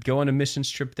 to go on a missions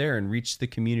trip there and reach the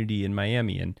community in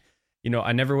Miami. And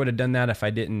I never would have done that if I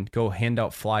didn't go hand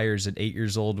out flyers at 8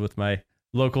 years old with my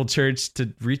local church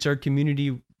to reach our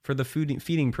community for the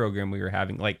feeding program we were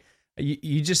having. Like,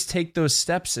 you just take those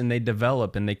steps and they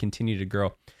develop and they continue to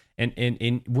grow.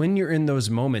 And when you're in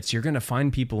those moments, you're going to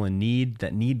find people in need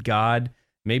that need God.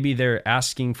 Maybe they're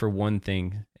asking for one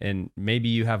thing, and maybe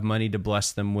you have money to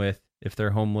bless them with if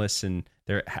they're homeless and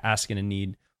they're asking a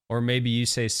need. Or maybe you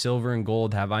say, silver and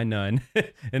gold have I none.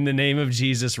 In the name of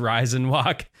Jesus, rise and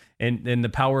walk. And the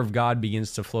power of God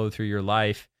begins to flow through your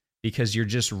life because you're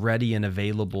just ready and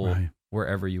available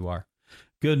wherever you are.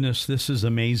 Goodness, this is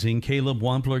amazing. Caleb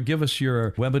Wampler, give us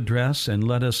your web address and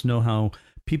let us know how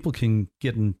people can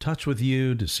get in touch with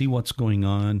you to see what's going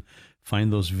on,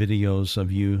 find those videos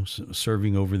of you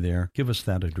serving over there. Give us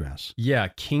that address. Yeah,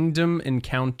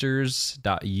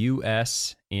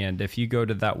 kingdomencounters.us. And if you go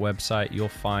to that website, you'll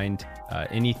find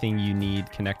anything you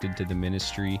need connected to the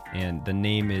ministry. And the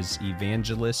name is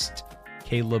Evangelist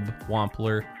Caleb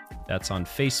Wampler. That's on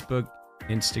Facebook,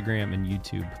 Instagram, and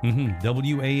YouTube.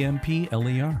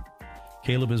 WAMPLER.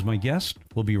 Caleb is my guest.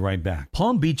 We'll be right back.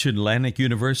 Palm Beach Atlantic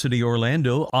University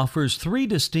Orlando offers 3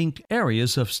 distinct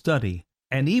areas of study: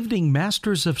 an evening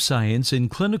Master's of Science in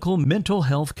Clinical Mental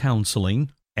Health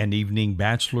Counseling, an evening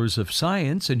Bachelor's of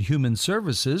Science in Human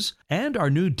Services, and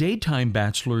our new daytime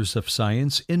Bachelor's of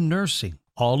Science in Nursing.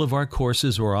 All of our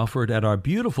courses are offered at our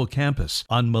beautiful campus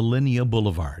on Millennia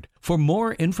Boulevard. For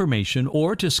more information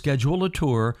or to schedule a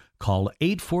tour, call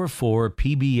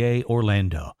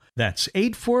 844-PBA-ORLANDO. That's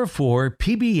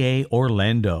 844-PBA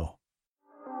Orlando.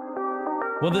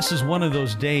 Well, this is one of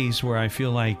those days where I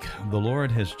feel like the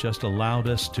Lord has just allowed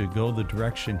us to go the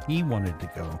direction He wanted to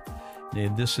go.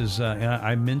 And this is,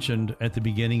 I mentioned at the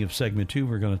beginning of segment 2,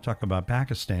 we're going to talk about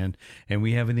Pakistan, and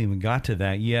we haven't even got to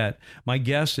that yet. My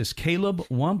guest is Caleb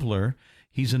Wampler.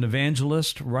 He's an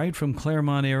evangelist right from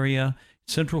Claremont area,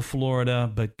 Central Florida,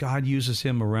 but God uses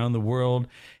him around the world.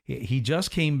 He just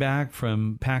came back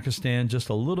from Pakistan just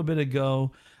a little bit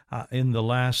ago. In the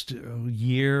last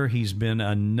year, he's been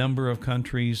a number of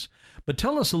countries. But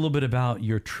tell us a little bit about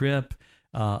your trip,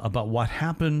 about what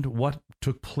happened, what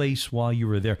took place while you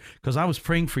were there. Because I was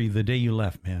praying for you the day you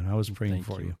left, man. I was praying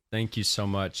for you. Thank you so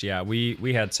much. Yeah,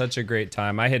 we had such a great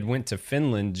time. I had went to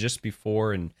Finland just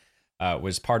before and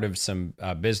was part of some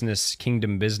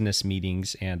kingdom business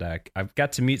meetings. And I've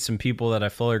got to meet some people that I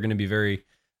feel are going to be very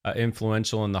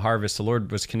influential in the harvest. The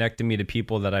Lord was connecting me to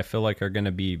people that I feel like are going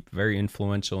to be very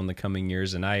influential in the coming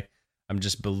years. And I'm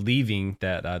just believing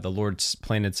that the Lord's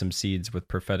planted some seeds with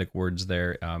prophetic words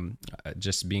there,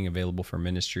 just being available for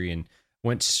ministry, and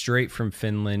went straight from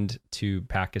Finland to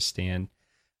Pakistan.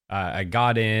 I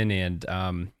got in, and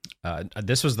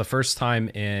this was the first time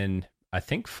in, I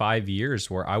think, 5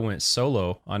 years where I went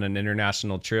solo on an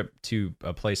international trip to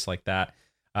a place like that.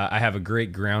 I have a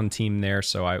great ground team there,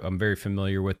 so I'm very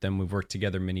familiar with them. We've worked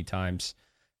together many times.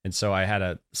 And so I had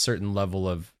a certain level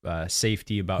of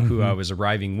safety about who I was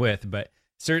arriving with. But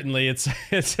certainly it's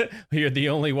you're the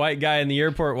only white guy in the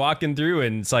airport walking through,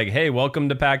 and it's like, hey, welcome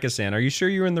to Pakistan. Are you sure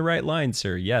you're in the right line,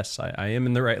 sir? Yes, I am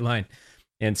in the right line.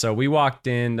 And so we walked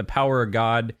in. The power of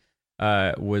God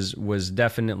was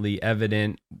definitely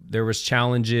evident. There was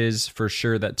challenges for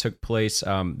sure that took place.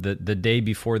 The day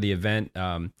before the event,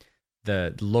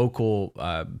 the local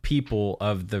people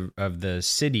of the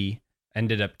city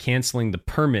ended up canceling the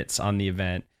permits on the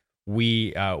event.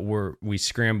 We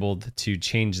scrambled to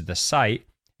change the site.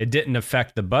 It didn't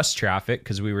affect the bus traffic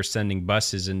because we were sending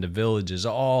buses into villages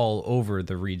all over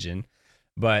the region.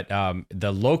 But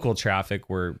the local traffic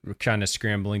were kind of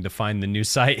scrambling to find the new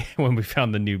site when we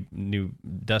found the new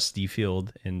dusty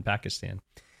field in Pakistan.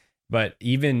 But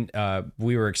even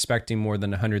we were expecting more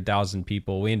than 100,000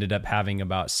 people. We ended up having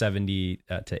about 70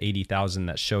 to 80,000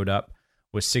 that showed up,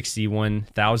 with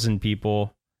 61,000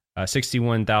 people,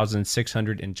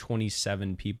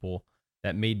 61,627 people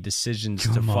that made decisions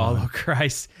to follow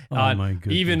Christ,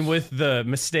 even with the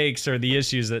mistakes or the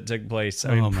issues that took place.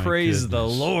 I mean, praise the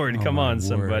Lord. Come on,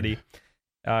 somebody.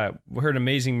 We heard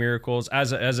amazing miracles.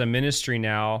 As a ministry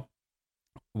now,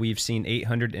 we've seen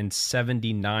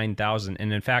 879,000.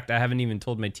 And in fact, I haven't even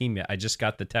told my team yet. I just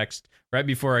got the text right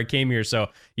before I came here. So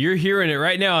you're hearing it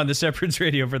right now on the Shepherds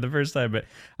Radio for the first time. But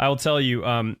I will tell you,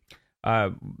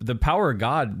 the power of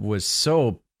God was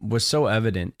so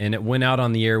evident, and it went out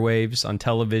on the airwaves, on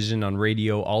television, on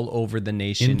radio, all over the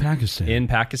nation. In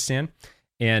Pakistan.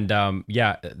 And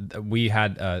we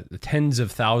had tens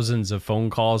of thousands of phone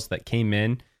calls that came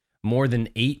in. More than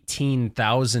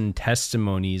 18,000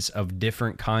 testimonies of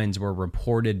different kinds were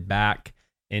reported back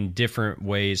in different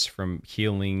ways, from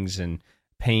healings and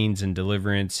pains and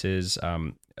deliverances,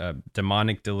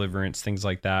 demonic deliverance, things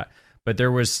like that. But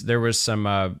there was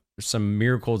some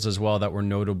miracles as well that were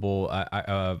notable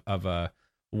of a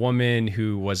woman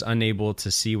who was unable to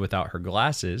see without her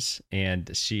glasses, and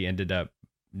she ended up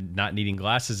not needing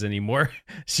glasses anymore.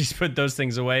 She's put those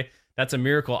things away. That's a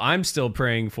miracle I'm still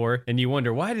praying for. And you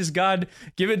wonder, why does God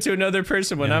give it to another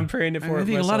person when I'm praying it for myself? I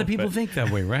think a lot of people think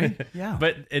that way, right? Yeah.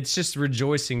 But it's just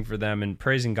rejoicing for them and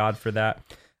praising God for that.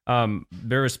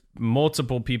 There was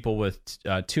multiple people with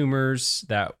tumors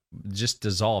that just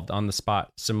dissolved on the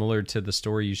spot, similar to the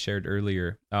story you shared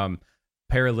earlier.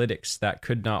 Paralytics that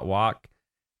could not walk,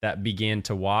 that began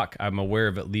to walk. I'm aware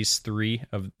of at least 3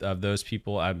 of those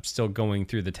people. I'm still going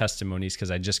through the testimonies because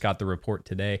I just got the report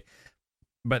today.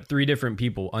 But 3 different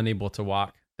people unable to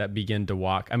walk that begin to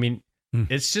walk. I mean,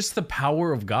 it's just the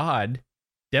power of God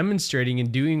demonstrating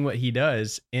and doing what he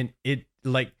does. And it,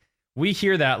 like, we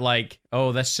hear that like,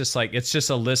 oh, that's just like, it's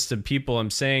just a list of people I'm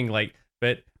saying, like,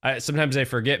 but sometimes I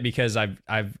forget because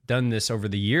I've done this over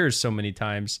the years so many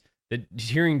times that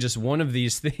hearing just one of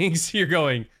these things, you're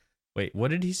going, wait,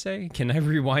 what did he say? Can I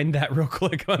rewind that real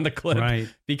quick on the clip? Right.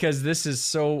 Because this is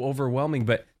so overwhelming,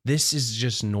 but this is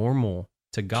just normal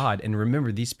to God. And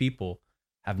remember, these people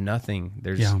have nothing.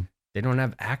 They don't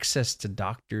have access to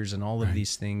doctors and all of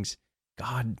these things.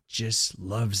 God just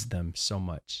loves them so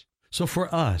much. So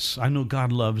for us, I know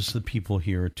God loves the people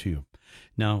here too.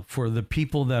 Now, for the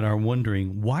people that are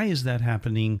wondering, why is that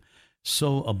happening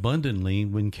so abundantly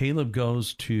when Caleb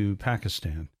goes to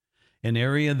Pakistan, an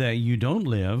area that you don't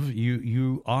live,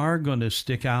 you are going to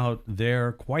stick out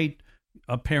there quite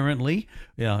apparently,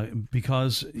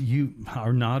 because you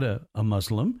are not a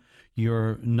Muslim,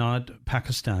 you're not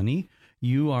Pakistani,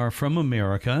 you are from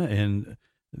America, and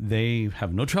they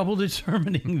have no trouble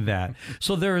determining that.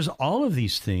 So there's all of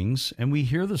these things, and we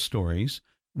hear the stories.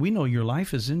 We know your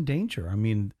life is in danger. I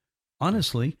mean,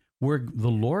 honestly, were the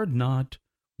Lord not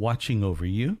watching over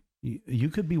you, you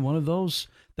could be one of those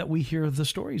that we hear the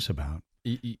stories about.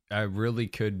 I really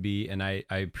could be, and I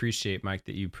appreciate, Mike,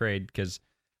 that you prayed, because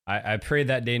I pray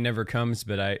that day never comes,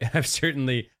 but I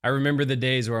remember the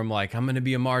days where I'm like, I'm going to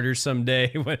be a martyr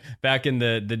someday, back in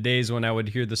the days when I would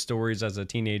hear the stories as a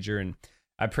teenager. And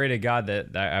I pray to God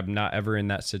that I'm not ever in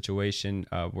that situation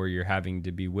where you're having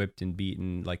to be whipped and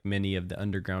beaten like many of the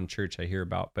underground church I hear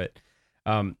about. But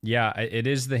it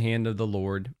is the hand of the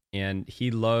Lord, and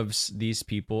he loves these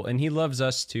people, and he loves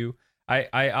us too.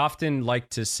 I often like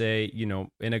to say,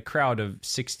 in a crowd of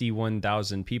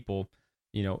 61,000 people,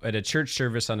 at a church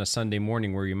service on a Sunday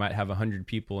morning where you might have 100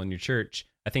 people in your church,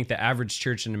 I think the average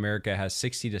church in America has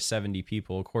 60 to 70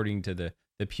 people, according to the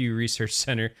Pew Research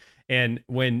Center. And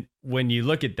when you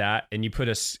look at that and you put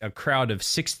a crowd of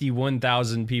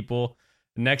 61,000 people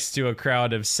next to a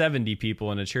crowd of 70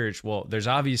 people in a church. Well, there's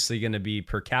obviously going to be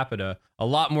per capita a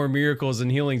lot more miracles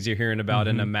and healings you're hearing about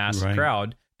in a mass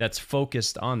crowd that's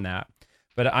focused on that.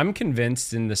 But I'm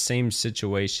convinced in the same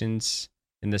situations,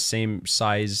 in the same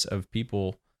size of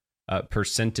people,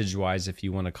 percentage-wise, if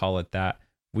you want to call it that,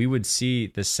 we would see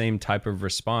the same type of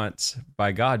response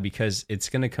by God, because it's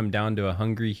going to come down to a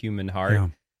hungry human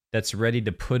heart that's ready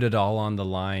to put it all on the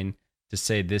line, to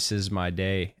say, this is my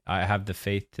day. I have the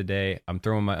faith today. I'm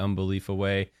throwing my unbelief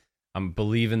away. I'm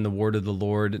believing the word of the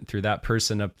Lord through that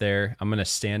person up there. I'm going to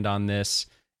stand on this,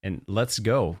 and let's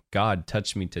go. God,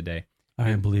 touch me today.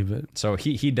 I believe it. So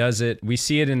he does it. We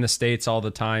see it in the States all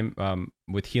the time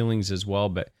with healings as well,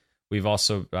 but we've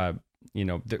also,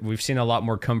 we've seen a lot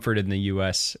more comfort in the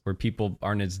U.S. where people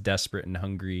aren't as desperate and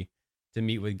hungry to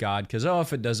meet with God because,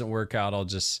 if it doesn't work out, I'll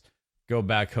just go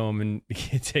back home and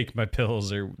take my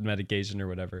pills or medication or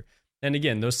whatever. And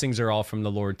again, those things are all from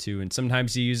the Lord too. And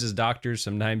sometimes he uses doctors,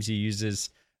 sometimes he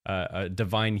uses a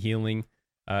divine healing.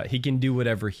 He can do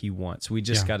whatever he wants. We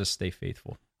just got to stay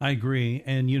faithful. I agree.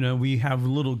 And, we have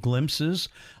little glimpses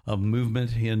of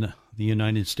movement in the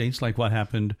United States, like what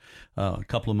happened a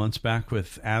couple of months back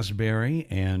with Asbury.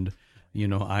 And,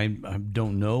 I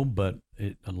don't know, but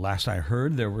last I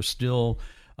heard, there were still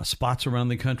spots around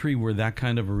the country where that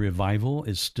kind of a revival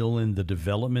is still in the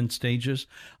development stages.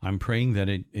 I'm praying that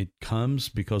it comes,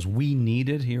 because we need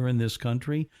it here in this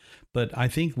country. But I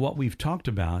think what we've talked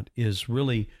about is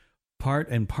really part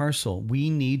and parcel. We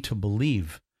need to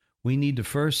believe. We need to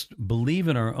first believe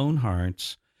in our own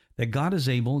hearts that God is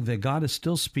able, that God is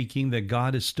still speaking, that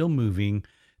God is still moving,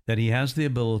 that he has the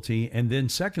ability. And then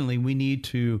secondly, we need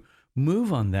to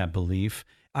move on that belief.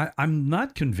 I'm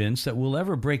not convinced that we'll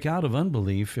ever break out of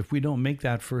unbelief if we don't make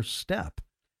that first step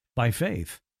by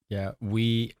faith. Yeah,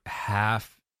 we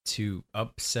have to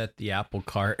upset the apple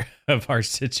cart of our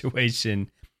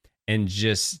situation and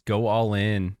just go all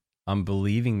in on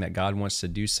believing that God wants to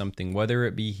do something, whether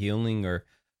it be healing or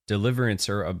deliverance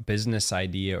or a business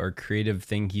idea or creative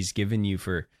thing he's given you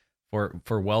for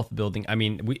wealth building. I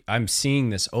mean, I'm seeing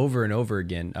this over and over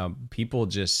again. People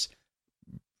just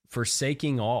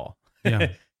forsaking all.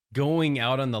 Going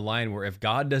out on the line where if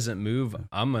God doesn't move,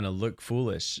 I'm going to look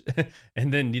foolish.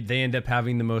 And then they end up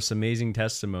having the most amazing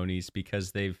testimonies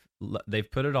because they've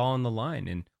put it all on the line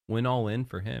and went all in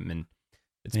for him. And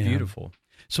it's beautiful.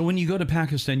 So when you go to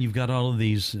Pakistan, you've got all of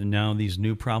these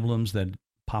new problems that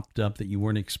popped up that you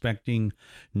weren't expecting.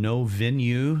 No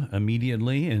venue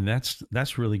immediately, and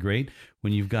that's really great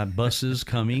when you've got buses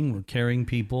coming carrying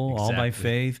people all by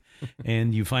faith,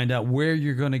 and you find out where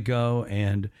you're going to go,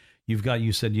 and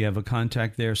you said you have a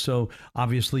contact there, so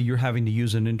obviously you're having to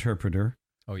use an interpreter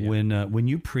when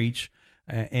you preach.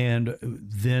 And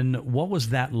then what was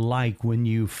that like when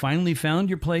you finally found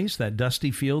your place, that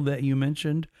dusty field that you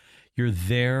mentioned? You're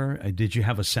there. Did you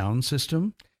have a sound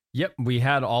system? Yep, we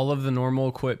had all of the normal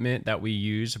equipment that we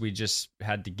use. We just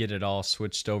had to get it all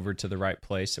switched over to the right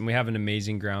place, and we have an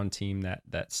amazing ground team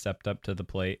that stepped up to the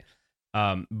plate.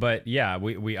 But yeah,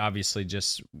 we obviously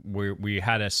we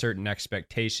had a certain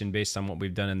expectation based on what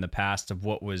we've done in the past of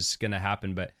what was going to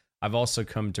happen. But I've also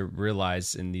come to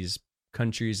realize in these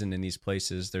countries and in these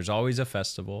places, there's always a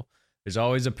festival, there's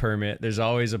always a permit, there's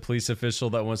always a police official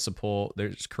that wants to pull.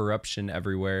 There's corruption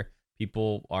everywhere.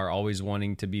 People are always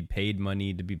wanting to be paid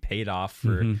money, to be paid off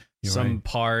for some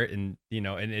part, and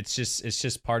and it's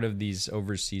just part of these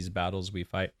overseas battles we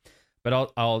fight.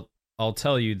 But I'll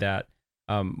tell you that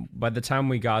by the time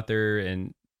we got there,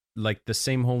 and like the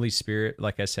same Holy Spirit,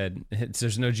 like I said,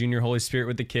 there's no junior Holy Spirit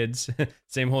with the kids.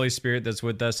 Same Holy Spirit that's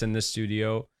with us in this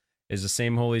studio is the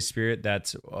same Holy Spirit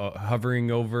that's hovering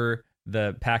over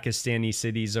the Pakistani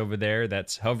cities over there,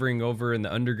 that's hovering over in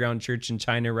the underground church in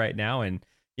China right now. And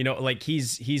like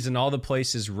he's in all the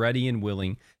places, ready and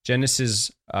willing.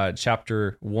 Genesis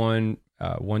chapter 1,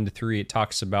 1-3, it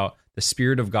talks about the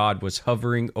Spirit of God was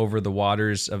hovering over the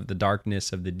waters of the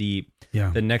darkness of the deep. Yeah.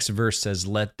 The next verse says,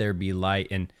 "Let there be light."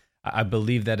 And I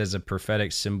believe that is a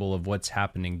prophetic symbol of what's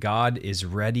happening. God is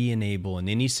ready and able in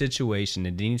any situation,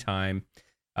 at any time.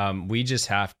 We just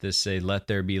have to say, "Let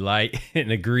there be light,"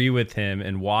 and agree with him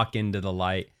and walk into the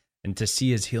light, and to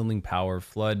see his healing power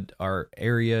flood our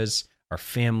areas, our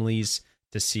families,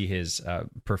 to see his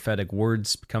prophetic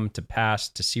words come to pass,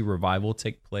 to see revival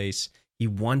take place. He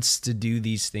wants to do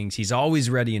these things. He's always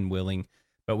ready and willing,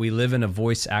 but we live in a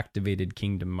voice-activated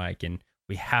kingdom, Mike, and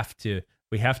we have to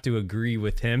agree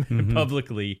with him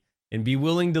publicly and be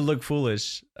willing to look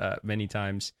foolish many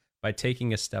times by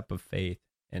taking a step of faith,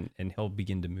 and he'll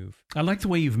begin to move. I like the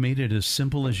way you've made it as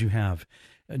simple as you have.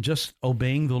 Just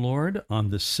obeying the Lord on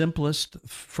the simplest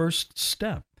first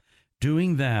step.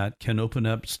 doing that can open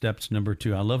up steps number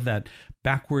 2. I love that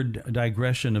backward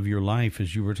digression of your life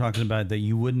as you were talking about that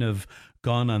you wouldn't have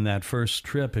gone on that first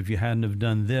trip if you hadn't have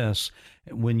done this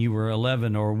when you were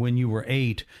 11 or when you were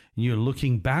 8. You're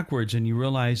looking backwards and you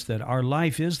realize that our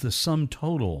life is the sum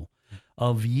total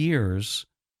of years,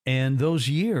 and those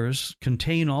years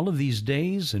contain all of these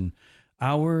days and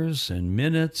hours and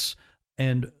minutes,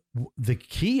 and the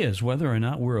key is whether or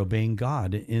not we're obeying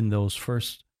God in those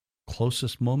first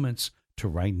closest moments to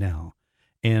right now.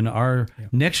 And our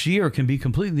next year can be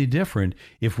completely different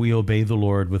if we obey the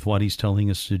Lord with what he's telling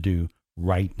us to do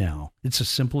right now. It's as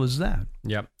simple as that.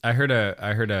 Yep. I heard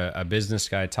a business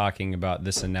guy talking about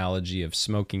this analogy of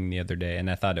smoking the other day, and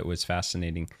I thought it was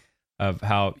fascinating of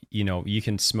how, you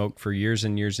can smoke for years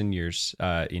and years and years,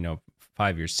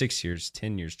 5 years, 6 years,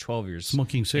 10 years, 12 years.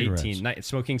 Smoking cigarettes. 18,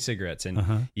 smoking cigarettes.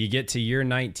 And you get to year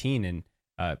 19 and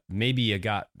maybe you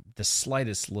got the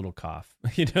slightest little cough.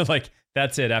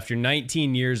 That's it. After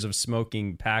 19 years of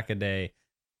smoking pack a day,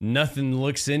 nothing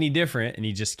looks any different, and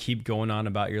you just keep going on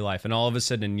about your life. And all of a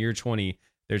sudden in year 20,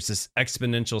 there's this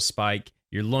exponential spike.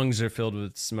 Your lungs are filled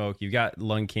with smoke. You've got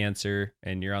lung cancer,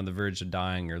 and you're on the verge of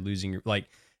dying or losing your, like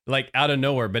out of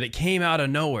nowhere. But it came out of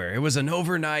nowhere. It was an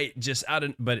overnight,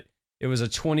 but it was a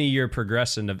 20-year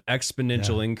progression of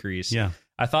exponential increase. Yeah.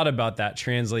 I thought about that,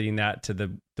 translating that to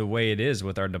the way it is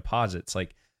with our deposits,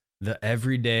 like the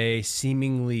everyday,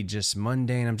 seemingly just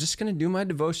mundane. I'm just going to do my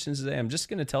devotions today. I'm just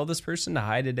going to tell this person to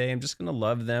hi today. I'm just going to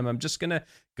love them. I'm just going to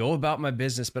go about my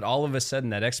business. But all of a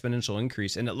sudden, that exponential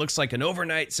increase, and it looks like an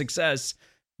overnight success,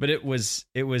 but it was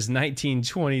 19,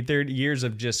 20, 30 years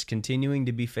of just continuing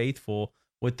to be faithful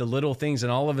with the little things.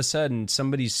 And all of a sudden,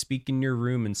 somebody's speaking your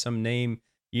room in some name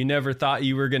you never thought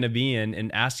you were going to be in, and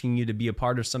asking you to be a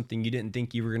part of something you didn't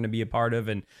think you were going to be a part of.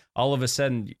 And all of a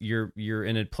sudden you're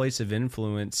in a place of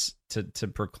influence to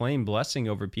proclaim blessing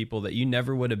over people that you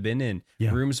never would have been in.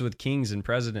 Rooms with kings and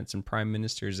presidents and prime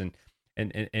ministers and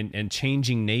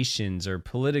changing nations or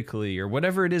politically or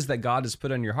whatever it is that God has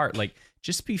put on your heart. Like,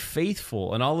 just be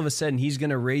faithful. And all of a sudden he's going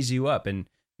to raise you up. And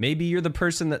maybe you're the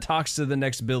person that talks to the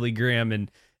next Billy Graham, and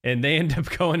they end up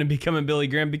going and becoming Billy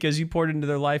Graham because you poured into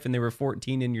their life and they were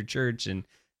 14 in your church, and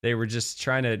they were just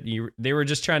trying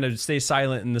to stay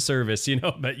silent in the service,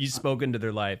 but you spoke into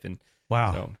their life. And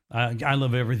wow. So. I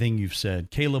love everything you've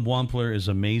said. Caleb Wampler is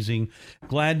amazing.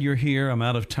 Glad you're here. I'm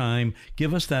out of time.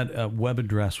 Give us that web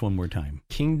address one more time.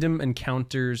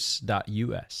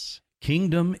 KingdomEncounters.us.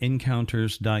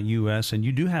 KingdomEncounters.us. And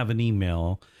you do have an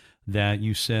email that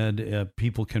you said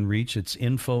people can reach. It's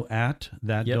info at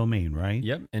that domain, right?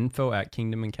 Yep, info at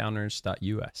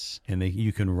kingdomencounters.us. And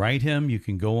you can write him, you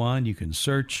can go on, you can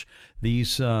search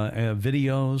these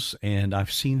videos, and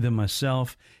I've seen them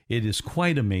myself. It is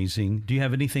quite amazing. Do you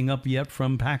have anything up yet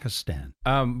from Pakistan?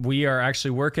 We are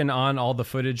actually working on all the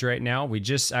footage right now. We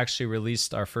just actually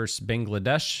released our first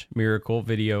Bangladesh miracle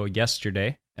video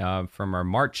yesterday from our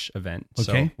March event.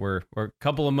 Okay. So we're a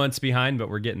couple of months behind, but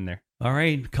we're getting there. All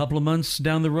right, a couple of months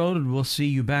down the road, and we'll see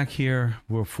you back here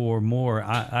for more.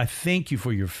 I thank you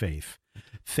for your faith.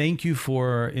 Thank you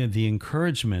for the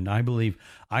encouragement. I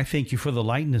thank you for the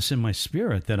lightness in my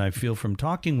spirit that I feel from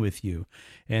talking with you.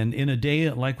 And in a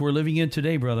day like we're living in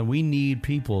today, brother, we need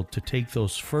people to take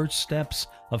those first steps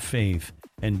of faith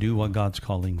and do what God's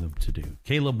calling them to do.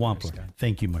 Caleb Wampler,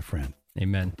 thank you, my friend.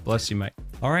 Amen. Bless you, Mike.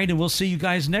 All right, and we'll see you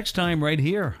guys next time right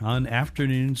here on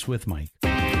Afternoons with Mike.